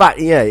Yeah, that. in fact,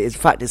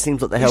 it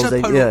seems like the He's Hell's a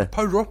Angel. Yeah.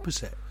 polar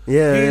opposite.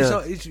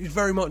 Yeah, he's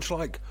very much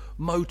like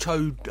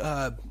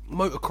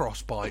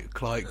motocross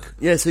bike. Like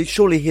Yeah, so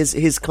surely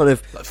his kind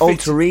of Like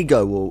alter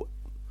ego or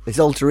his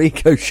alter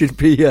ego should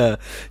be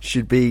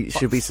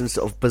some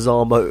sort of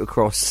bizarre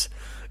motocross,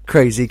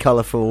 crazy,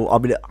 colourful. I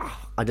mean,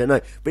 I don't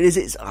know, but is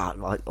it?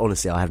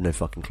 Honestly, I have no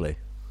fucking clue.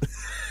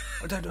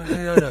 I don't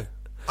know.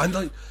 And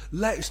like,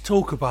 let's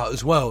talk about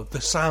as well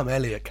the Sam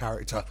Elliott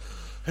character,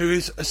 who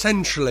is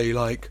essentially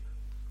like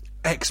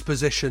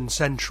exposition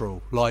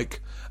central,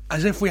 like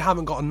as if we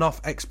haven't got enough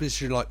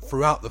exposition like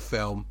throughout the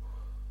film,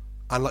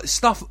 and like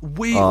stuff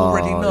we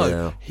already know.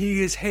 yeah.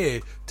 He is here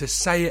to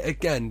say it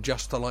again,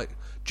 just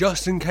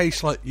in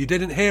case like you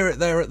didn't hear it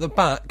there at the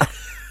back.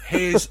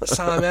 Here's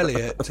Sam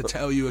Elliott to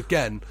tell you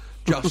again,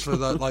 just for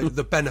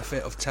the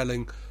benefit of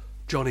telling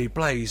Johnny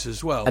Blaze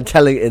as well. And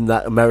telling it in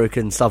that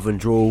American Southern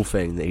drawl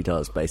thing that he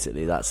does,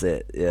 basically. That's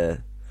it. Yeah.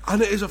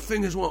 And it is a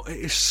thing as well. It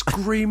is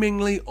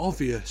screamingly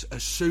obvious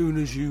as soon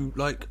as you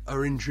like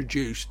are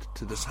introduced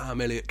to the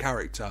Sam Elliott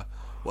character.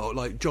 Well,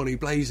 like Johnny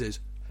Blaze's,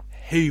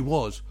 he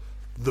was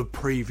the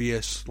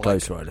previous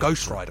like,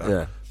 Ghost Rider.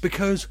 Yeah.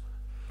 Because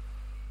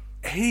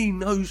he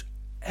knows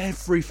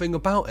everything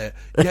about it.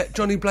 Yet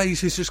Johnny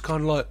Blaze is just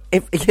kind of like.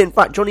 In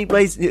fact, Johnny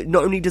Blaze,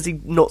 not only does he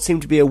not seem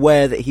to be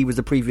aware that he was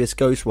the previous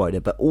Ghost Rider,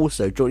 but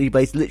also Johnny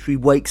Blaze literally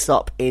wakes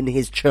up in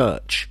his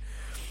church,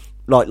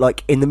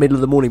 like in the middle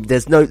of the morning.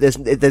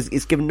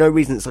 It's given no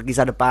reason. It's like he's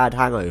had a bad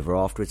hangover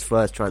after his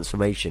first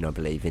transformation, I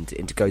believe,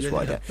 into Ghost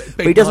Rider.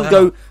 But he doesn't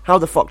go, "How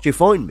the fuck do you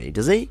find me?"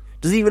 Does he?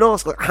 Does he even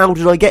ask, like, "How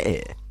did I get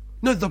here?"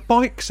 No, the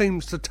bike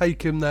seems to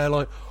take him there,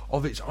 like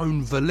of its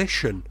own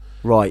volition.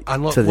 Right,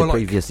 And like, to the well, like,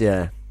 previous,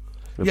 yeah.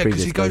 Yeah,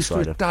 because he goes to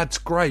his dad's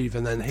grave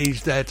and then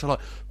he's there to like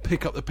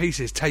pick up the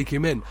pieces, take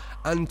him in,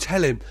 and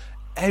tell him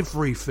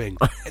everything.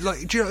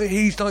 Like, do you know,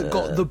 he's like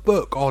got the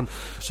book on.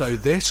 So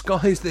this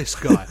guy's this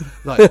guy,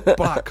 like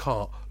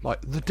Blackheart,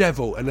 like the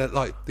devil, and then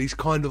like these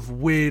kind of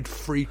weird,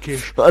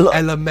 freakish,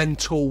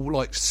 elemental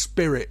like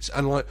spirits,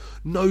 and like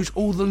knows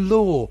all the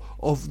lore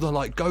of the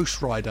like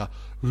Ghost Rider.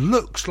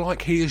 Looks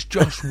like he has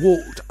just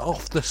walked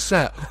off the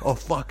set of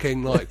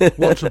fucking like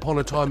Once Upon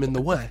a Time in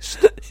the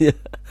West. Yeah,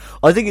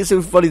 I think it's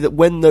so funny that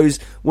when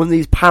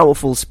these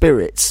powerful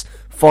spirits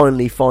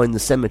finally find the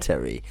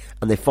cemetery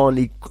and they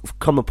finally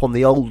come upon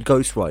the old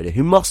Ghost Rider,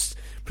 who must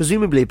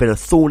presumably have been a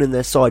thorn in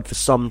their side for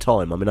some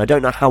time. I mean, I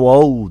don't know how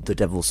old the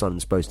Devil's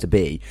Son's supposed to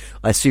be.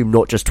 I assume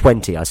not just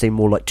 20. I assume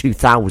more like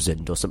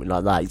 2000 or something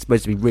like that. He's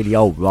supposed to be really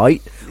old,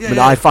 right? Yeah, I mean,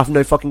 yeah. I have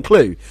no fucking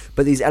clue.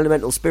 But these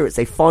elemental spirits,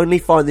 they finally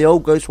find the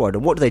old Ghost Rider.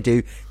 And what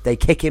do? They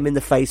kick him in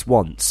the face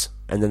once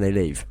and then they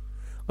leave.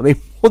 I mean,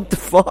 what the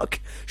fuck?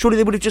 Surely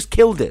they would have just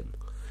killed him.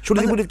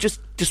 Surely they would have just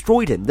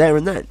destroyed him there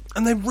and then.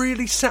 And they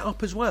really set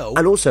up as well.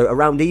 And also,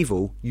 around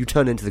evil, you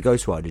turn into the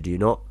Ghost Rider, do you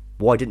not?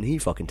 Why didn't he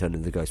fucking turn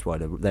into the Ghost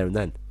Rider there and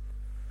then?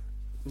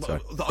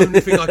 Sorry. The only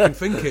thing I can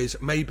think is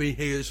maybe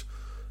he has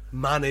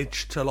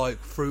managed to like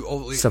through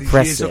all these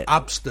Suppress years of it.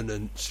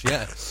 abstinence,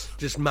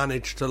 just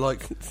managed to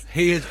like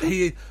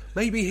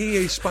maybe he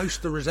is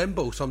supposed to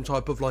resemble some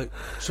type of like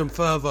some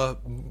further.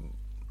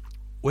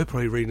 We're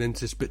probably reading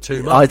into this a bit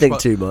too much. I think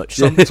but too much.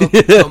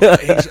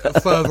 He's a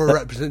further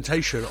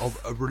representation of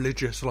a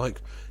religious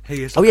like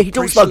he is. Oh like yeah, a he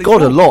talks about priestly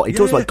God a form. lot. He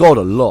talks about God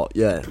a lot,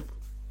 yeah.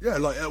 Yeah,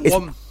 like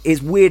at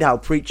It's weird how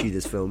preachy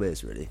this film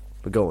is, really.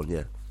 But go on,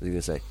 yeah. What are you going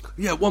to say?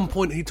 Yeah, at one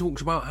point he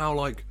talks about how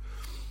like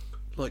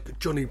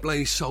Johnny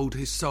Blaze sold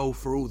his soul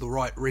for all the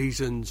right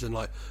reasons, and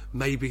like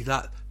maybe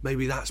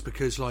that's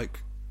because like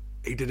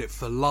he did it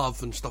for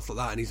love and stuff like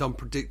that, and he's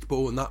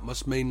unpredictable, and that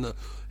must mean that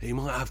he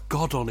might have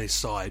God on his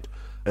side.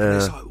 And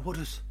it's like, what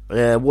is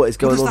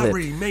going on that here?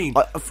 really mean?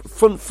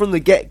 From the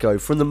get go,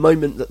 from the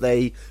moment that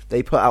they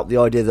put out the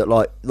idea that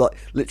like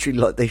literally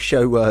like they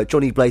show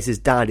Johnny Blaze's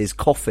dad is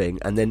coughing,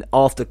 and then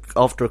after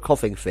a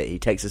coughing fit he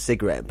takes a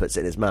cigarette and puts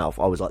it in his mouth.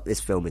 I was like,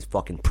 this film is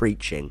fucking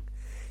preaching.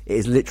 It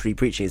is literally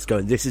preaching. It's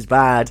going, this is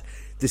bad,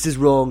 this is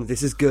wrong,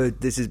 this is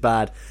good, this is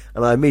bad.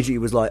 And I immediately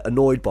was like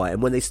annoyed by it.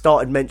 And when they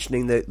started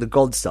mentioning the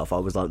God stuff, I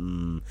was like,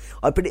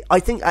 But I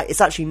think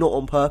it's actually not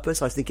on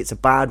purpose. I think it's a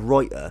bad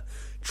writer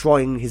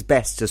trying his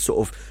best to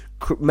sort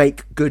of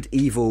make good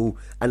evil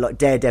and like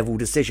daredevil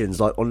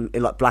decisions like in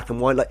like black and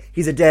white. Like,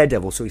 he's a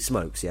daredevil, so he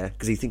smokes, yeah,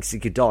 because he thinks he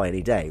could die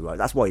any day, right?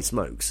 That's why he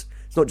smokes.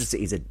 It's not just that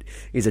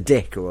he's a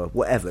dick or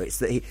whatever. It's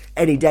that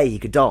any day he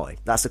could die.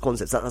 That's the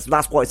concept.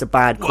 That's why it's a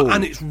bad call.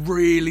 And it's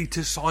really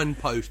to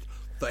signpost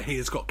that he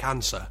has got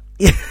cancer.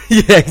 Yeah,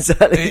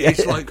 exactly.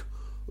 It's like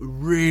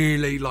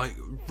really like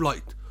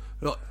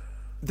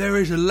there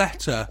is a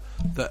letter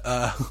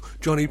that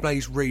Johnny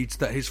Blaze reads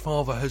that his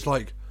father has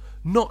like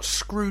not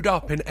screwed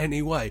up in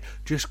any way,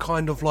 just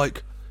kind of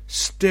like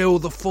still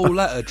the full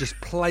letter, just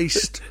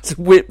placed, It's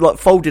like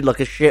folded like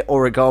a shit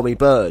origami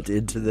bird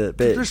into the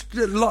bin. just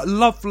like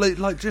lovely,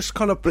 like just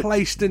kind of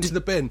placed into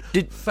the bin,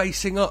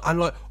 facing up, and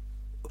like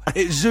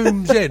it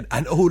zooms in,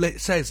 and all it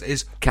says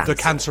is Cancer.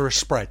 the cancer has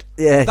spread.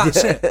 Yeah,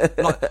 That's it.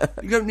 Like,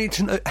 you don't need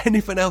to know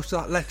anything else to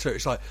that letter.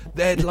 It's like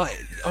they're like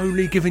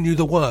only giving you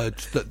the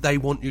words that they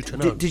want you to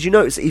know. Did you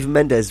notice that even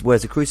Mendes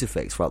wears a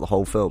crucifix throughout the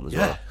whole film as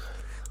well?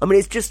 I mean,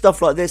 it's just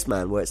stuff like this,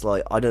 man, where it's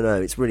like, I don't know,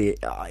 it's really,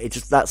 it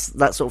just, that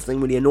sort of thing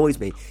really annoys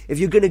me. If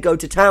you're going to go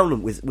to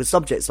town with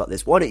subjects like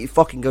this, why don't you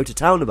fucking go to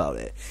town about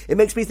it? It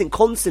makes me think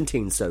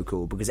Constantine's so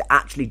cool, because it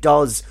actually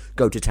does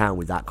go to town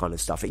with that kind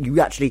of stuff. You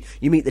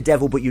meet the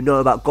devil, but you know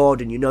about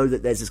God, and you know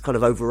that there's this kind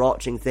of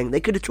overarching thing. They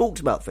could have talked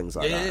about things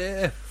like that.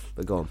 Yeah.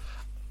 But go on.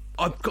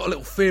 I've got a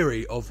little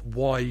theory of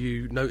why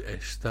you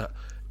noticed that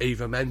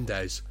Eva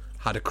Mendes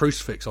had a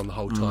crucifix on the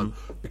whole time,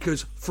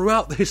 because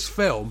throughout this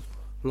film,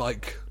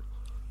 like,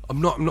 I'm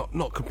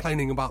not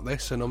complaining about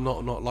this, and I'm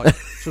not like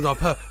should I've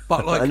heard,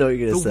 but like I know what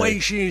you're gonna the way say.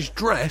 she is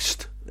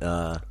dressed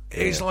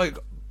is like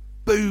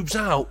boobs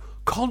out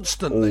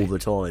constantly All the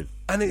time.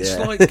 and it's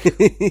Yeah. like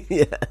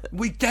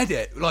we get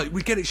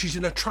it. She's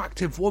an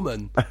attractive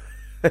woman,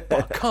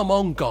 but come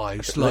on,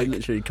 guys, They like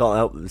literally can't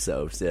help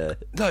themselves, yeah.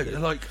 no,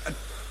 like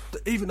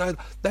even though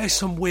there's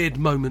some weird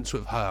moments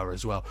with her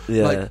as well,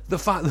 Yeah. like the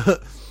fact that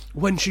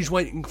when she's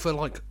waiting for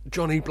like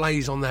Johnny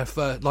Blaze on their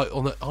first, like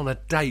on a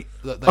date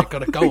that they're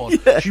gonna go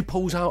on, she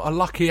pulls out a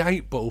lucky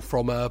 8-ball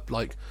from her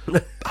like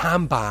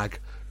handbag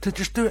to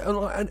just do it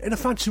in a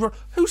fancy run.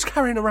 Who's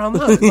carrying around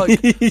that? Like,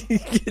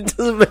 It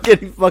doesn't make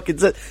any fucking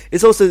sense.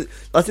 It's also,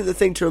 I think the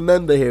thing to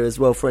remember here as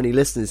well for any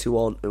listeners who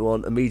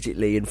aren't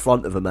immediately in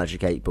front of a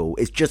magic 8-ball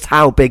is just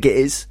how big it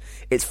is.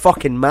 It's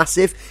fucking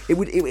massive.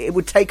 It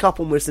would take up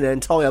almost an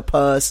entire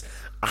purse,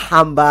 a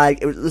handbag.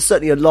 There's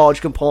certainly a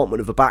large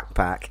compartment of a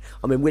backpack.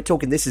 I mean, we're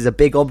talking, this is a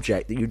big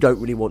object that you don't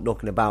really want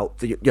knocking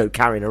about,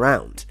 carrying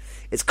around.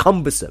 It's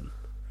cumbersome.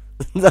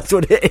 That's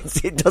what it is.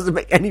 It doesn't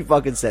make any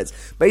fucking sense.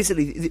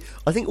 Basically,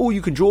 I think all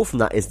you can draw from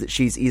that is that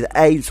she's either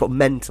A, sort of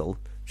mental,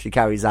 she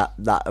carries that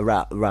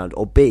around,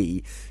 or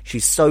B,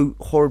 she's so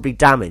horribly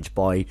damaged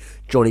by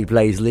Johnny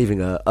Blaze leaving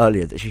her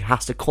earlier that she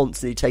has to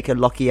constantly take a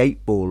lucky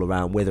 8-ball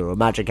around with her, a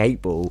magic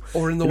 8-ball.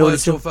 or in the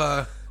words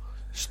of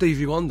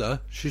Stevie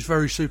Wonder, she's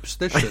very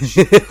superstitious.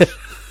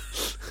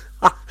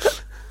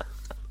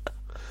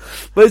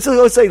 But it's I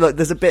was saying, like,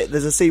 there's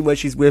a scene where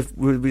she's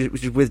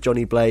with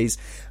Johnny Blaze,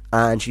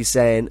 and she's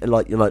saying,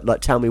 like,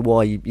 tell me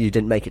why you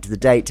didn't make it to the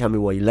date, tell me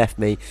why you left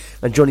me.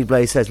 And Johnny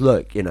Blaze says,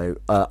 look,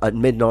 at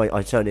midnight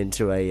I turn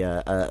into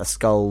a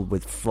skull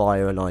with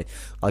fire, and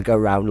I go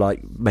around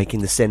like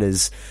making the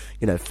sinners,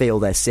 feel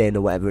their sin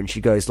or whatever. And she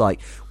goes like,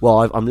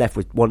 well, I'm left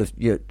with one of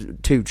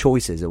two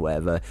choices or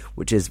whatever,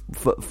 which is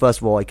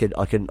first of all, I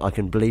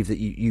can believe that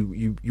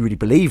you really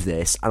believe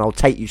this, and I'll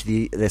take you to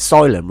the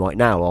asylum right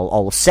now.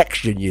 I'll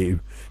section you,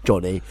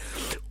 Johnny,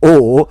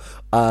 or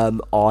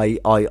I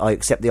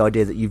accept the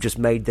idea that you've just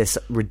made this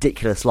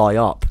ridiculous lie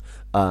up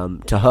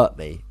to hurt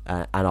me,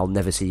 and I'll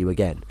never see you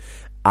again.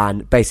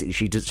 And basically,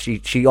 she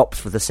opts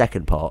for the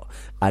second part,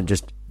 and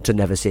just to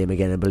never see him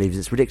again, and believes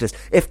it's ridiculous.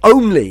 If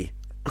only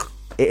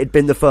it had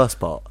been the first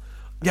part.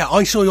 Yeah,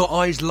 I saw your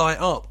eyes light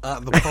up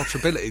at the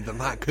possibility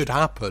that could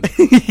happen.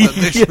 That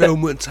this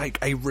film would take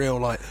a real,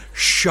 like,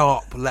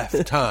 sharp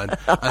left turn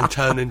and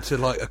turn into,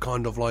 like, a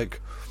kind of, like,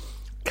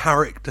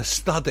 character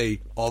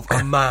study of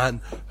a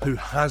man who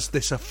has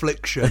this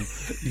affliction,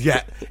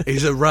 yet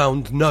is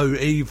around no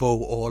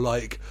evil, or,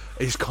 like,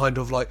 is kind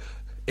of, like,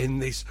 in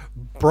this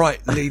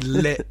brightly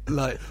lit,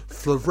 like,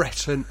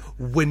 fluorescent,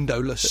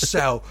 windowless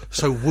cell,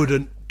 so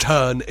wouldn't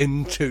turn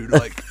into,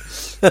 like,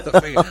 the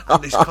thing,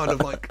 and this kind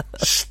of, like,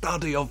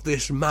 study of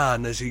this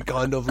man as he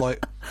kind of,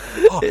 like,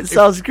 It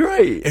sounds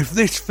great. if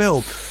this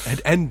film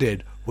had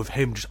ended with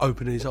him just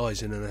opening his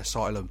eyes in an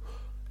asylum,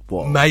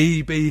 What?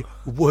 maybe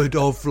would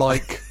have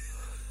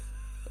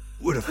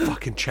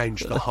fucking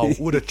changed the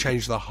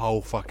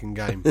whole fucking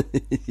game.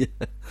 Yeah.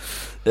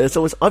 It's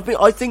almost, I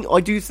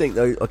do think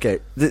though. Okay,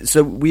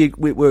 so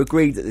we're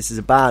agreed that this is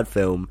a bad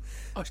film.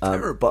 Oh, it's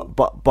terrible.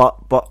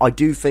 But I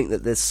do think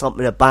that there's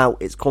something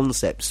about its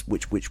concepts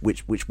which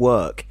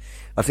work.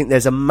 I think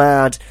there's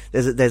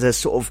a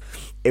sort of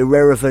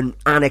irrelevant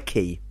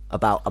anarchy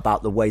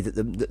about the way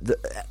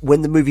that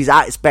when the movie's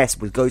at its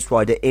best with Ghost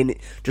Rider in it,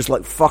 just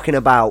like fucking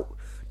about,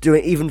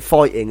 doing even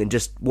fighting and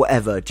just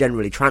whatever,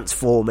 generally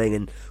transforming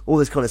and all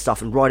this kind of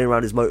stuff, and riding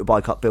around his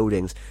motorbike up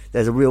buildings.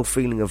 There's a real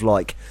feeling of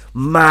like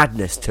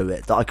madness to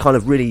it that I kind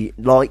of really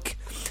like,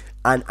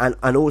 and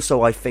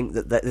also I think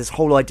that this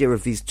whole idea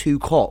of these two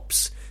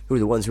cops who are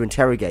the ones who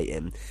interrogate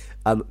him,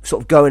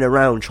 sort of going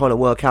around trying to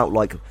work out,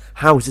 like,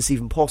 how is this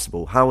even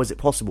possible? How is it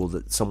possible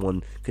that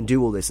someone can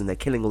do all this and they're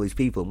killing all these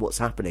people, and what's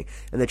happening?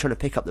 And they're trying to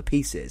pick up the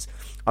pieces.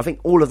 I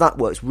think all of that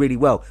works really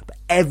well, but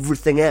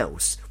everything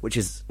else, which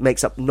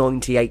makes up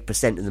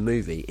 98% of the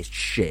movie, is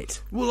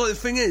shit. Well, like, the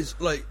thing is,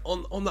 like,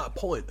 on that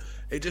point,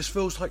 it just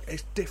feels like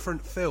it's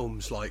different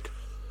films, like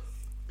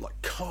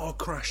car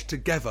crash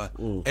together.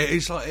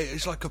 It's like do you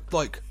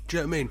know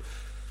what I mean?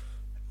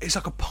 It's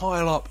like a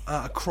pile up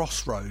at a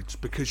crossroads,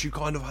 because you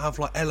kind of have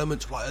like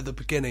elements like at the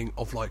beginning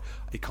of like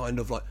a kind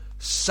of like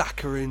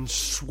saccharine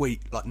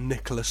sweet like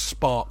Nicholas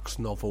Sparks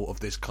novel of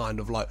this kind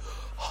of like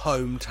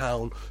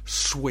hometown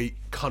sweet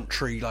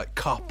country like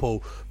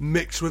couple,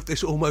 mixed with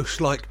this almost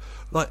like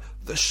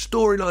the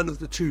storyline of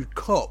the two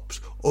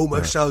cops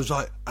almost sounds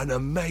like an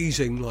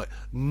amazing like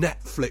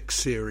Netflix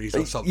series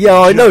or something. Yeah,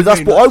 I know, that's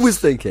mean? what I was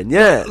thinking.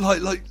 Yeah, like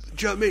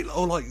do you know what I mean?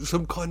 Or like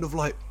some kind of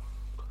like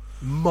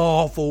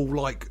Marvel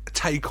like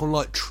take on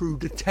like True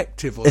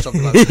Detective or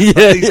something like that.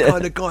 These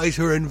kind of guys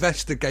who are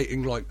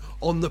investigating like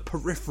on the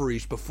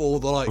peripheries before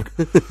the like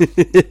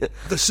the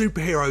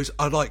superheroes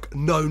are like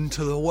known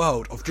to the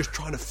world, of just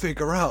trying to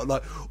figure out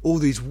like all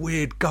these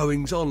weird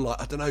goings on,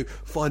 like I don't know,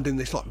 finding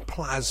this like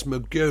plasma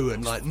goo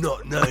and like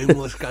not knowing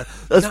what's going on.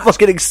 that's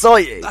fucking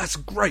exciting. That's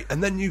great.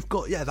 And then you've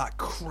got that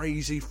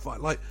crazy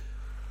fight, like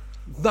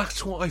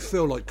that's what I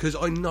feel like, because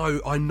I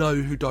know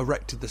who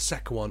directed the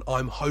second one.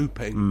 I'm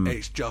hoping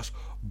it's just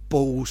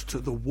balls to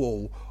the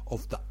wall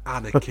of the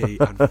anarchy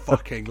and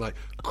fucking like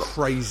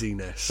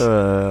craziness,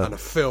 and I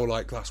feel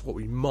like that's what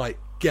we might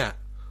get.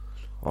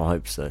 I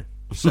hope so.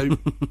 So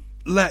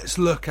let's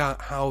look at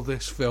how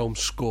this film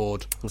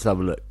scored. Let's have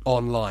a look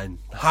online.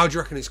 How do you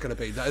reckon it's going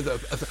to be? Are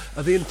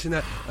the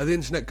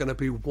internet going to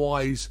be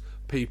wise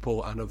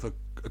people and have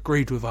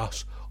agreed with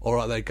us, or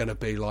are they going to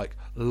be like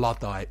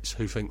Luddites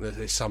who think that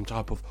it's some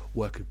type of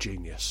work of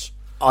genius?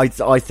 I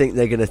think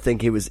they're going to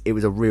think it was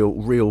a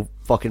real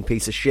fucking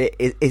piece of shit.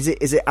 Is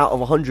it out of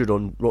 100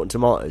 on Rotten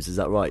Tomatoes? Is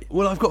that right?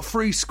 Well, I've got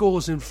 3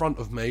 scores in front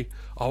of me.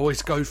 I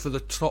always go for the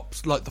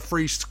tops, like the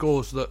 3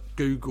 scores that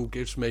Google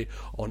gives me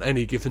on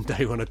any given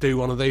day when I do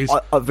one of these.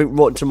 I think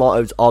Rotten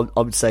Tomatoes, I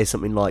would say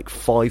something like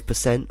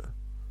 5%.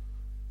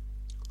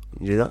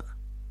 You do that?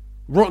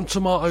 Rotten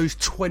Tomatoes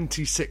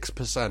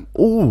 26%.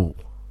 Ooh,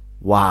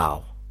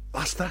 wow.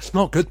 That's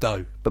not good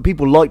though. But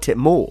people liked it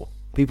more.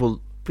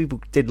 People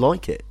did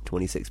like it.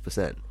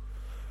 26%.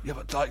 Yeah,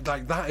 but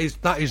like that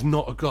is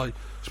not a good,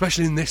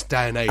 especially in this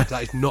day and age.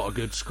 That is not a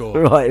good score.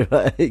 Right.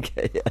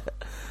 Okay.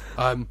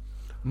 Yeah.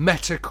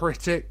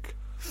 Metacritic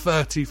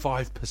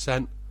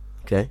 35%.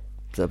 Okay,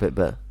 is that a bit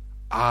better?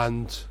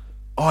 And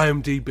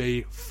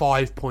IMDb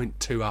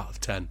 5.2 out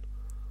of 10.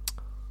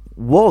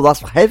 Whoa,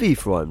 that's heavy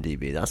for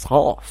IMDb. That's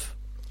half.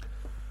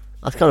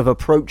 That's kind of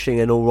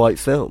approaching an alright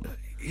film.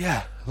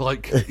 Yeah,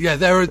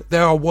 there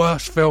are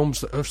worse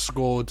films that have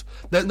scored.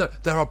 There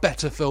are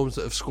better films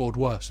that have scored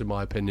worse, in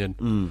my opinion.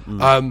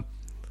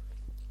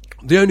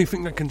 The only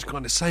thing I can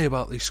kind of say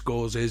about these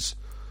scores is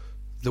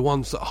the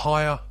ones that are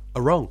higher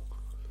are wrong.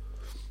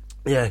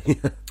 Yeah.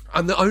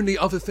 And the only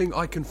other thing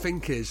I can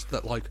think is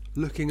that, like,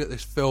 looking at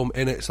this film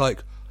in its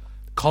like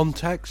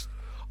context,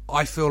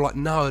 I feel like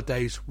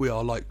nowadays we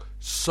are like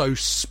so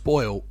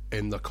spoiled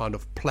in the kind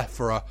of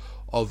plethora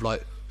of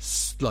like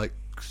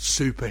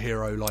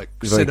superhero like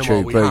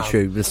cinema we have. Very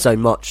true. There's so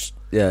much,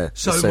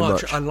 so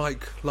much, and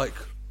like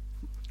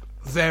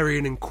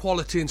varying in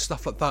quality and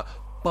stuff like that.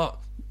 But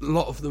a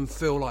lot of them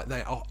feel like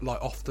they are,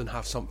 like often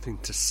have something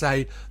to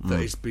say that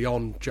is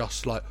beyond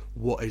just like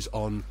what is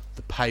on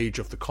the page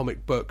of the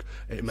comic book.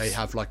 It may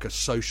have like a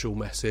social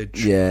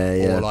message,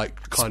 or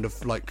like kind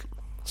of like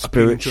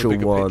spiritual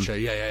one. Picture.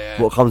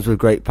 Yeah. What comes with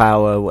great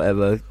power,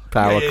 whatever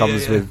power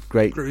comes with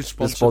great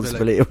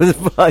responsibility.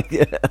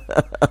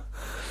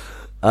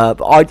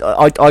 But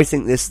I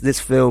think this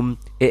film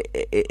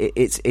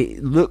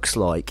it looks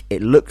like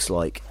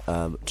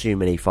too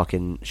many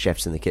fucking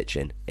chefs in the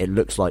kitchen. It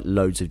looks like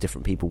loads of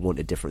different people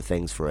wanted different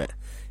things for it,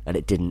 and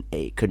it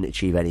couldn't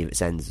achieve any of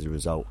its ends as a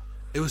result.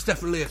 It was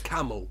definitely a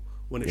camel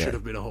when it should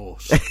have been a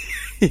horse.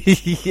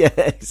 Yeah,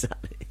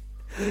 exactly.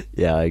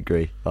 Yeah, I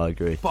agree.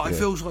 But it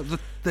feels like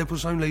there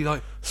was only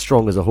like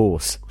strong as a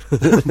horse,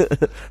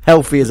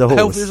 healthy as a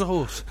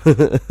horse.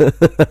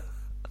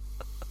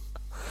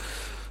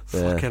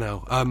 Fucking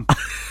hell.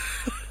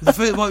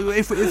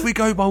 If we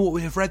go by what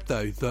we have read,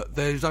 though, that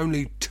there's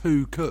only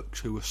 2 cooks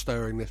who were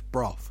stirring this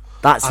broth.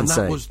 That's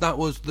insane. That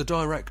was the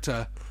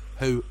director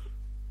who,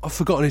 I've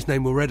forgotten his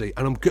name already,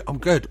 and I'm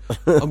good.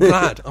 I'm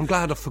glad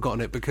I've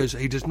forgotten it, because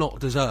he does not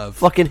deserve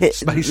fucking hit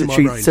space in my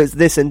brain. So it's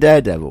this and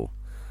Daredevil.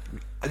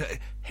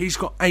 He's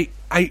got eight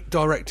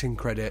directing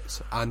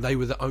credits, and they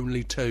were the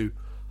only 2.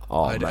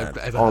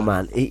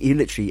 Man, he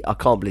literally, I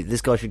can't believe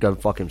this guy should go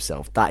and fuck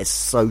himself. That is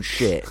so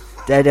shit.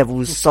 Daredevil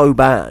was so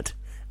bad,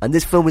 and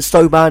this film is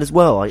so bad as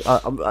well.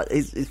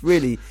 It's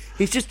really,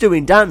 he's just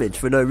doing damage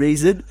for no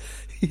reason.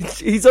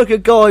 He's like a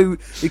guy who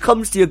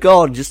comes to your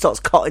garden and just starts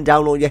cutting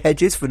down all your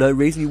hedges for no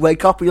reason. You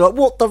wake up and you're like,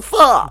 what the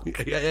fuck?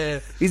 Yeah.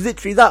 He's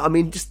literally that. I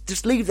mean,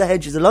 just leave the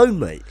hedges alone,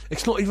 mate.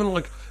 It's not even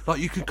like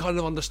you could kind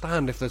of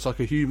understand if there's like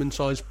a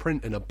human-sized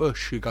print in a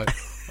bush. You go,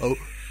 oh,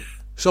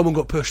 someone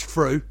got pushed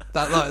through.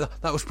 That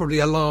was probably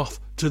a laugh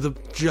to the. Do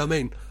you know what I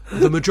mean?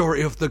 The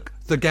majority of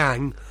the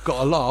gang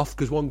got a laugh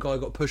because one guy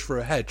got pushed through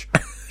a hedge,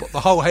 but the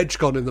whole hedge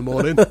gone in the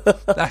morning.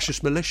 That's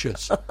just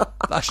malicious.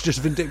 That's just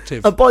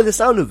vindictive. And by the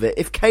sound of it,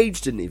 if Cage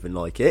didn't even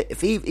like it,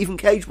 if even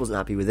Cage wasn't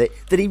happy with it,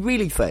 then he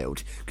really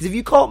failed. Because if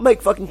you can't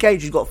make fucking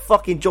Cage, who's got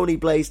fucking Johnny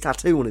Blaze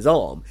tattoo on his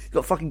arm, he's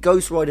got fucking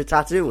Ghost Rider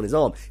tattoo on his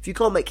arm. If you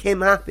can't make him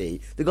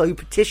happy, the guy who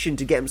petitioned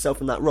to get himself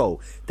in that role,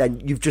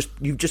 then you've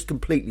just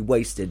completely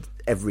wasted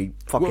every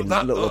fucking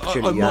little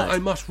opportunity you had. I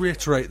must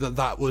reiterate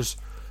that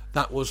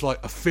was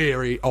like a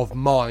theory of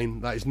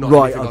mine. That is not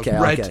right. anything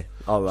I've read. Okay.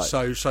 All right.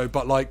 So,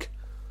 but like,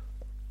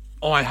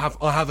 I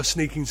have a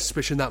sneaking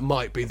suspicion that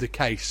might be the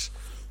case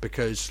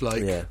because, like,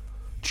 do you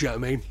know what I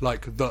mean?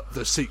 Like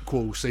the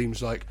sequel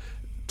seems like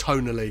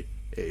tonally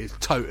it is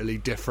totally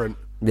different.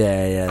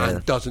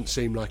 And doesn't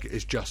seem like it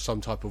is just some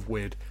type of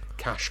weird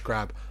cash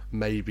grab.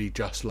 Maybe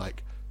just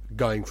like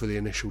going for the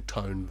initial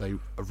tone they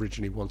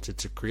originally wanted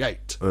to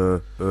create.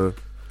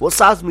 What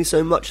saddens me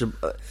so much,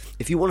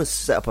 if you want to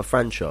set up a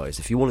franchise,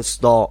 if you want to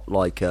start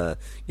like a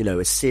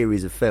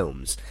series of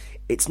films,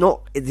 it's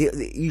not.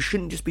 You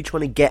shouldn't just be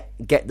trying to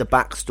get the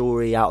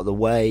backstory out of the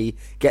way,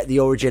 get the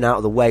origin out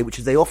of the way, which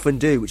is they often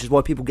do. Which is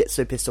why people get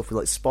so pissed off with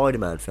like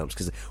Spider-Man films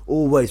because they're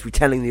always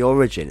retelling the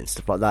origin and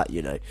stuff like that.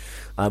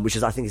 Which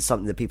is I think is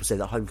something that people say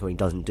that Homecoming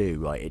doesn't do.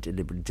 Right,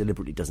 it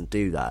deliberately doesn't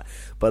do that.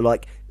 But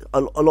like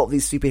a lot of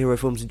these superhero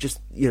films are just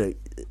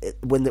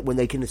when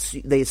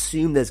they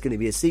assume there's going to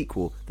be a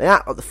sequel, they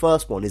act like the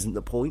first one isn't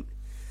the point.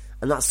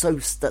 And that's so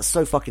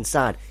fucking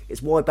sad.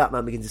 It's why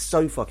Batman Begins is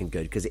so fucking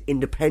good, because it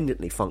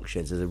independently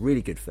functions as a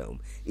really good film,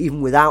 even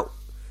without,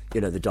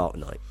 The Dark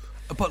Knight.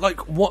 But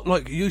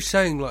like you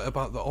saying like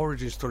about the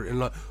origin story,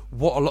 and like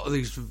what a lot of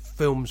these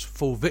films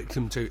fall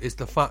victim to is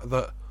the fact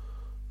that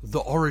the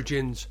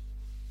origins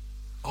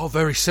are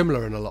very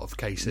similar in a lot of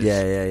cases.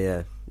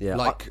 Yeah.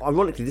 Like,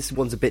 ironically, this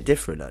one's a bit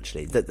different.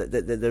 Actually,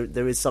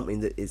 there is something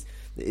that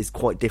is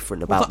quite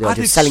different about the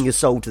idea of selling your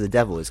soul to the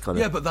devil. Is kind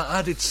of but that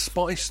added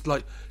spice,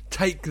 like.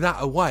 Take that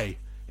away,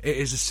 it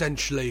is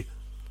essentially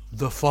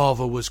the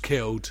father was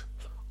killed,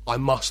 I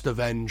must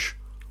avenge.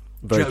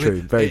 Very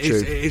true. It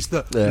is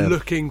the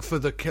looking for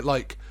the kid,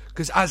 like,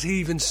 because as he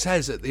even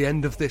says at the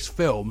end of this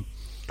film,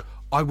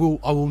 I will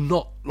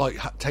not like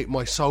take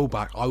my soul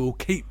back. I will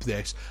keep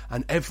this,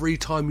 and every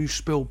time you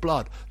spill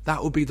blood,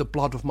 that will be the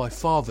blood of my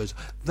fathers.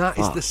 That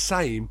is the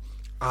same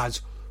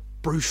as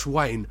Bruce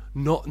Wayne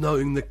not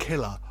knowing the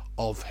killer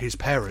of his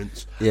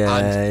parents.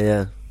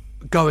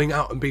 Going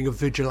out and being a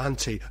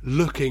vigilante,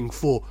 looking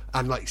for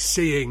and like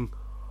seeing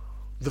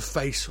the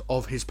face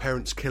of his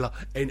parents' killer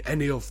in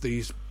any of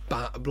these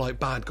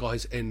bad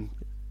guys in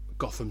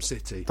Gotham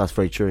City. That's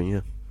very true.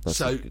 Yeah,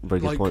 that's a very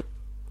good point.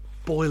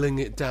 Boiling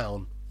it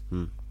down,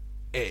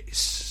 it's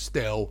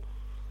still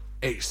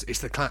it's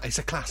a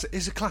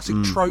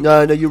classic trope.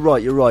 No, you're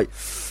right.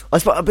 I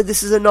suppose, but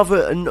this is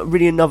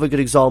another good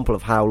example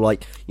of how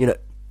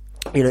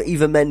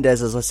Eva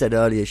Mendes, as I said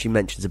earlier, she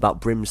mentions about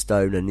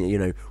brimstone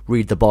and,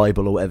 read the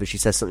Bible or whatever. She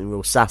says something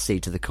real sassy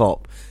to the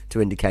cop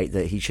to indicate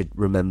that he should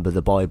remember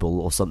the Bible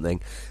or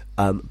something.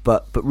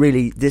 But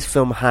really, this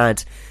film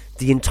had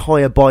the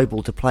entire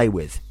Bible to play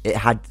with. It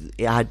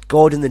had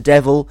God and the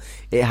devil.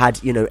 It had,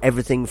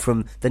 everything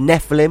from the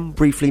Nephilim,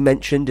 briefly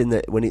mentioned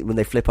when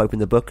they flip open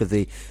the book, of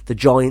the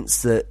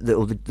giants,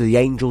 the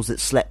angels that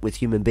slept with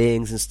human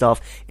beings and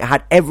stuff. It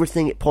had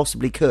everything it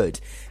possibly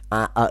could.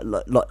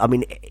 I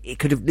mean, it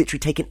could have literally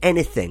taken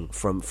anything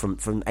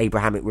from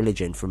Abrahamic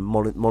religion, from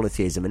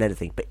monotheism and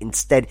anything, but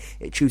instead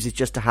it chooses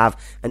just to have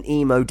an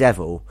emo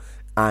devil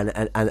and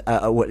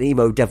an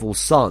emo devil's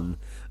son,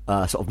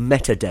 sort of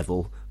meta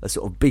devil, a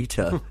sort of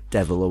beta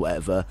devil or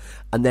whatever,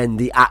 and then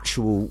the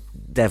actual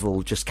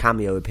devil just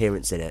cameo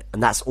appearance in it,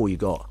 and that's all you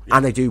got. Yeah.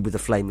 And they do with the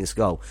flaming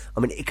skull. I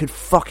mean, it could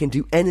fucking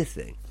do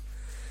anything.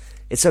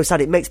 It's so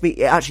sad. It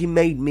actually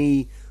made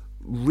me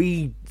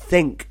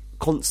rethink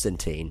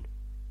Constantine.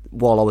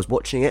 While I was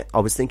watching it,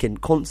 I was thinking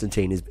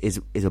Constantine is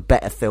a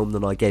better film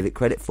than I gave it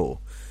credit for.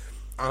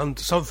 And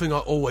something I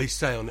always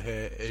say on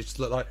here is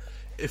that, like,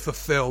 if a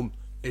film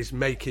is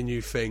making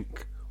you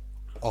think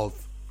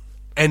of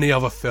any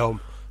other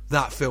film,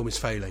 that film is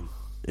failing.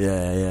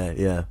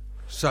 Yeah.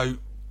 So,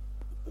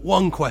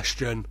 one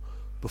question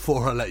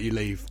before I let you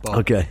leave, Bob,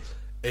 okay,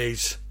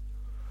 is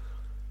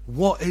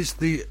what is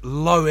the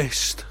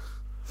lowest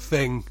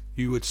thing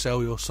you would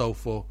sell your soul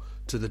for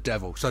to the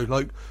devil? So,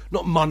 like,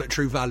 not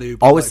monetary value,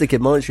 but I was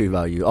thinking monetary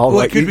value. Oh,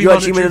 like, you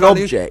actually mean an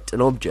object,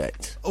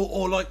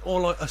 or like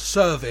a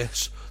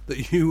service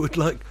that you would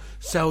like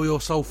sell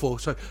your soul for.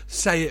 So,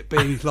 say it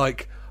be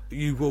like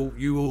you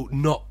will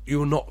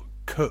not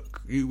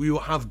cook. You will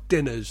have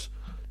dinners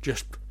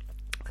just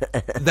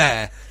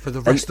there for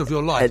the rest of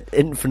your life. An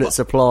infinite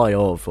supply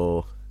of,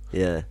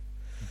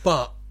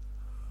 But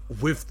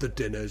with the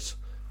dinners,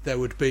 there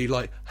would be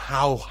like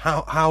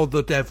how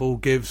the devil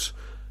gives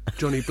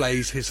Johnny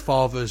Blaze his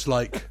father's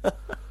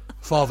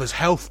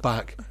health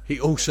back. He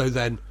also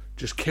then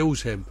just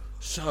kills him.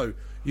 So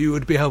you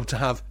would be able to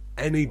have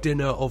any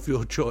dinner of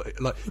your choice.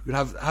 Like, you'd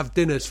have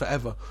dinners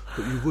forever,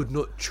 but you would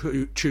not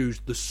choose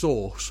the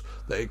sauce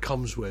that it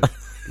comes with,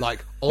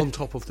 like, on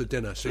top of the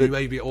dinner. So you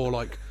maybe, or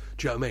like,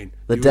 do you know what I mean?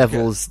 The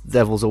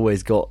devil's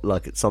always got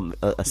like a say.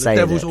 The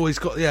devil's always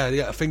got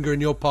a finger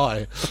in your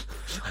pie.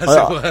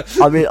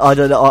 I mean, I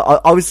don't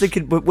know. I was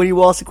thinking when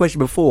you asked the question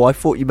before, I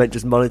thought you meant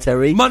just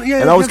monetary. And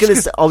I was going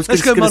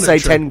to say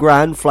 10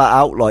 grand flat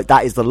out. Like,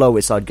 that is the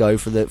lowest I'd go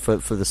for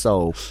the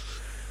soul.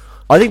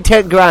 I think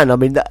 10 grand. I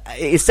mean,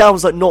 it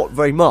sounds like not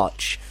very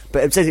much,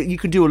 but it says you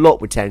can do a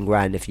lot with 10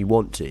 grand if you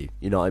want to.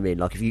 You know what I mean?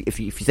 Like, if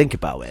you think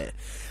about it.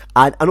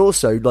 And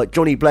also, like,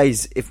 Johnny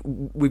Blaze, if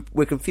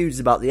we're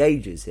confused about the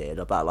ages here,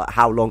 about like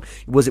how long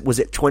was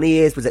it 20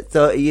 years, was it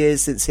 30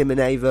 years since him and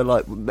Ava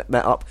like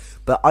met up?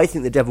 But I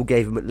think the devil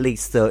gave him at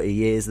least 30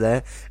 years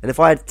there. And if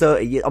I had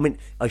 30 years, I mean,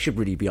 I should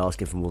really be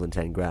asking for more than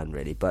 10 grand,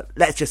 really. But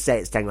let's just say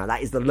it's 10 grand.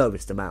 That is the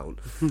lowest amount.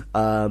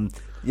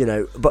 You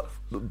know, but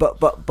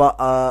what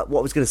I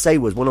was going to say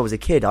was, when I was a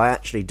kid, I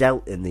actually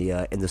dealt in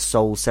the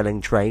soul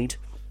selling trade,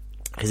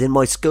 because in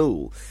my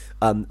school,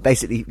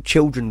 basically,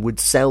 children would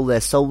sell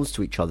their souls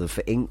to each other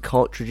for ink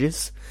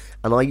cartridges,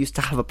 and I used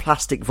to have a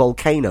plastic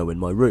volcano in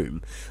my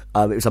room.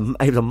 It was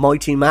a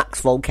Mighty Max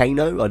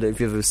volcano. I don't know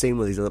if you've ever seen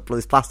one of these.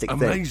 This plastic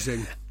thing.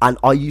 Amazing. And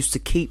I used to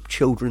keep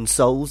children's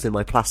souls in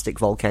my plastic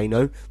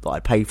volcano that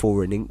I pay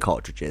for in ink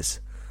cartridges.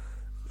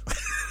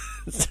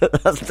 So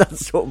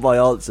that's sort of my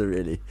answer,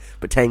 really.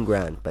 But 10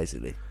 grand,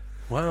 basically.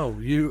 Wow,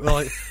 you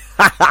like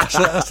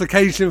that's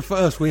occasion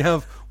first. We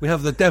have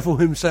the devil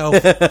himself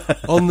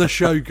on the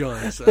show,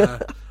 guys.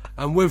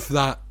 And with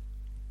that,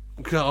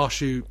 can I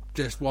ask you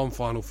just one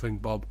final thing,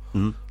 Bob?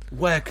 Mm-hmm.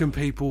 Where can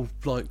people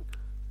like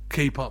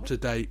keep up to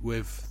date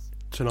with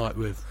Tonight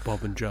with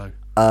Bob and Joe?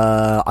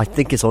 I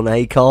think it's on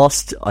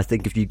Acast. I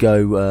think if you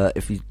go,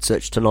 if you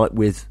search Tonight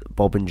with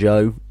Bob and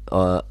Joe,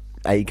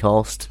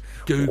 Acast,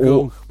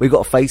 Google. We've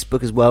got a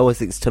Facebook as well. I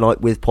think it's Tonight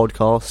with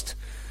Podcast.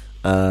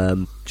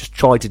 Just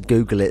try to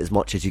Google it as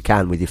much as you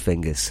can with your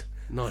fingers.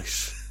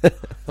 Nice.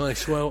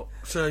 Nice. Well,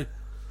 so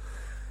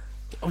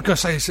I'm going to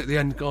say this at the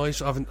end,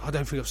 guys. I don't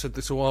think I've said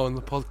this a while on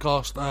the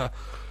podcast.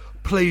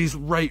 Please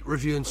rate,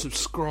 review and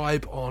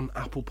subscribe on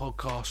Apple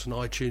Podcasts and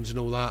iTunes and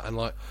all that. And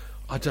like,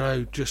 I don't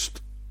know,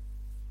 just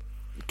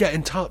get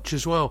in touch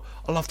as well.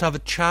 I'd love to have a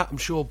chat. I'm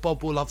sure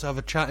Bob will love to have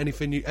a chat.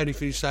 Anything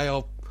you say,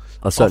 I'll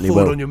certainly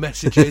forward will on your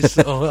messages.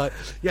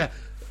 Yeah.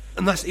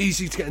 And that's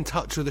easy to get in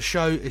touch with the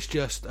show. It's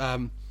just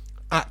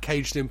at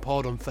Caged In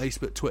Pod on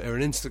Facebook, Twitter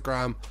and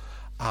Instagram,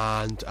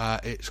 and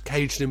it's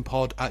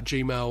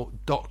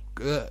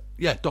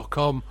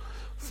cagedinpod@gmail.com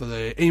for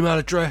the email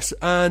address,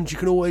 and you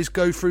can always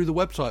go through the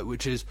website,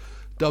 which is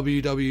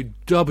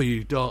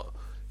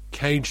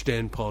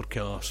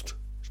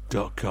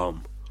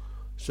www.cagedinpodcast.com.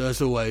 So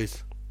as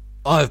always,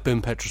 I've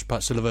been Petrus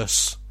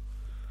Patsilivus.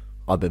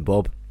 I've been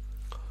Bob.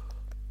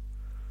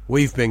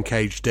 We've been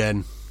Caged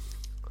In.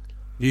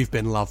 You've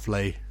been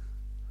lovely.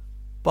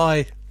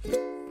 Bye.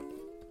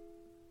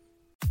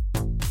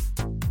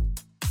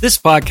 This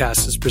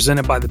podcast is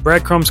presented by the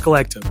Breadcrumbs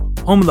Collective,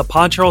 home of the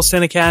Pod Charles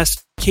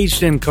Cinecast,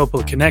 Caged In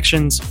Coppola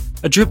Connections,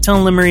 A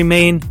Driptown Limerick,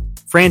 Maine,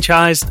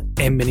 Franchised,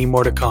 and many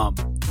more to come.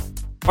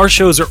 Our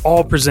shows are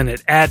all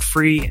presented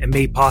ad-free and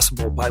made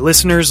possible by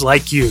listeners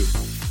like you.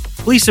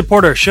 Please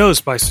support our shows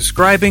by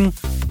subscribing,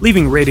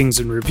 leaving ratings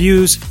and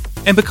reviews,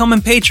 and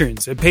becoming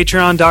patrons at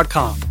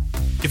patreon.com.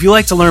 If you'd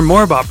like to learn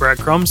more about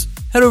Breadcrumbs,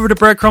 head over to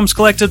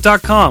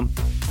breadcrumbscollective.com.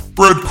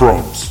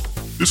 Breadcrumbs.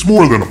 It's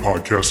more than a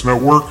podcast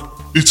network.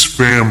 It's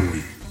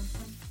family.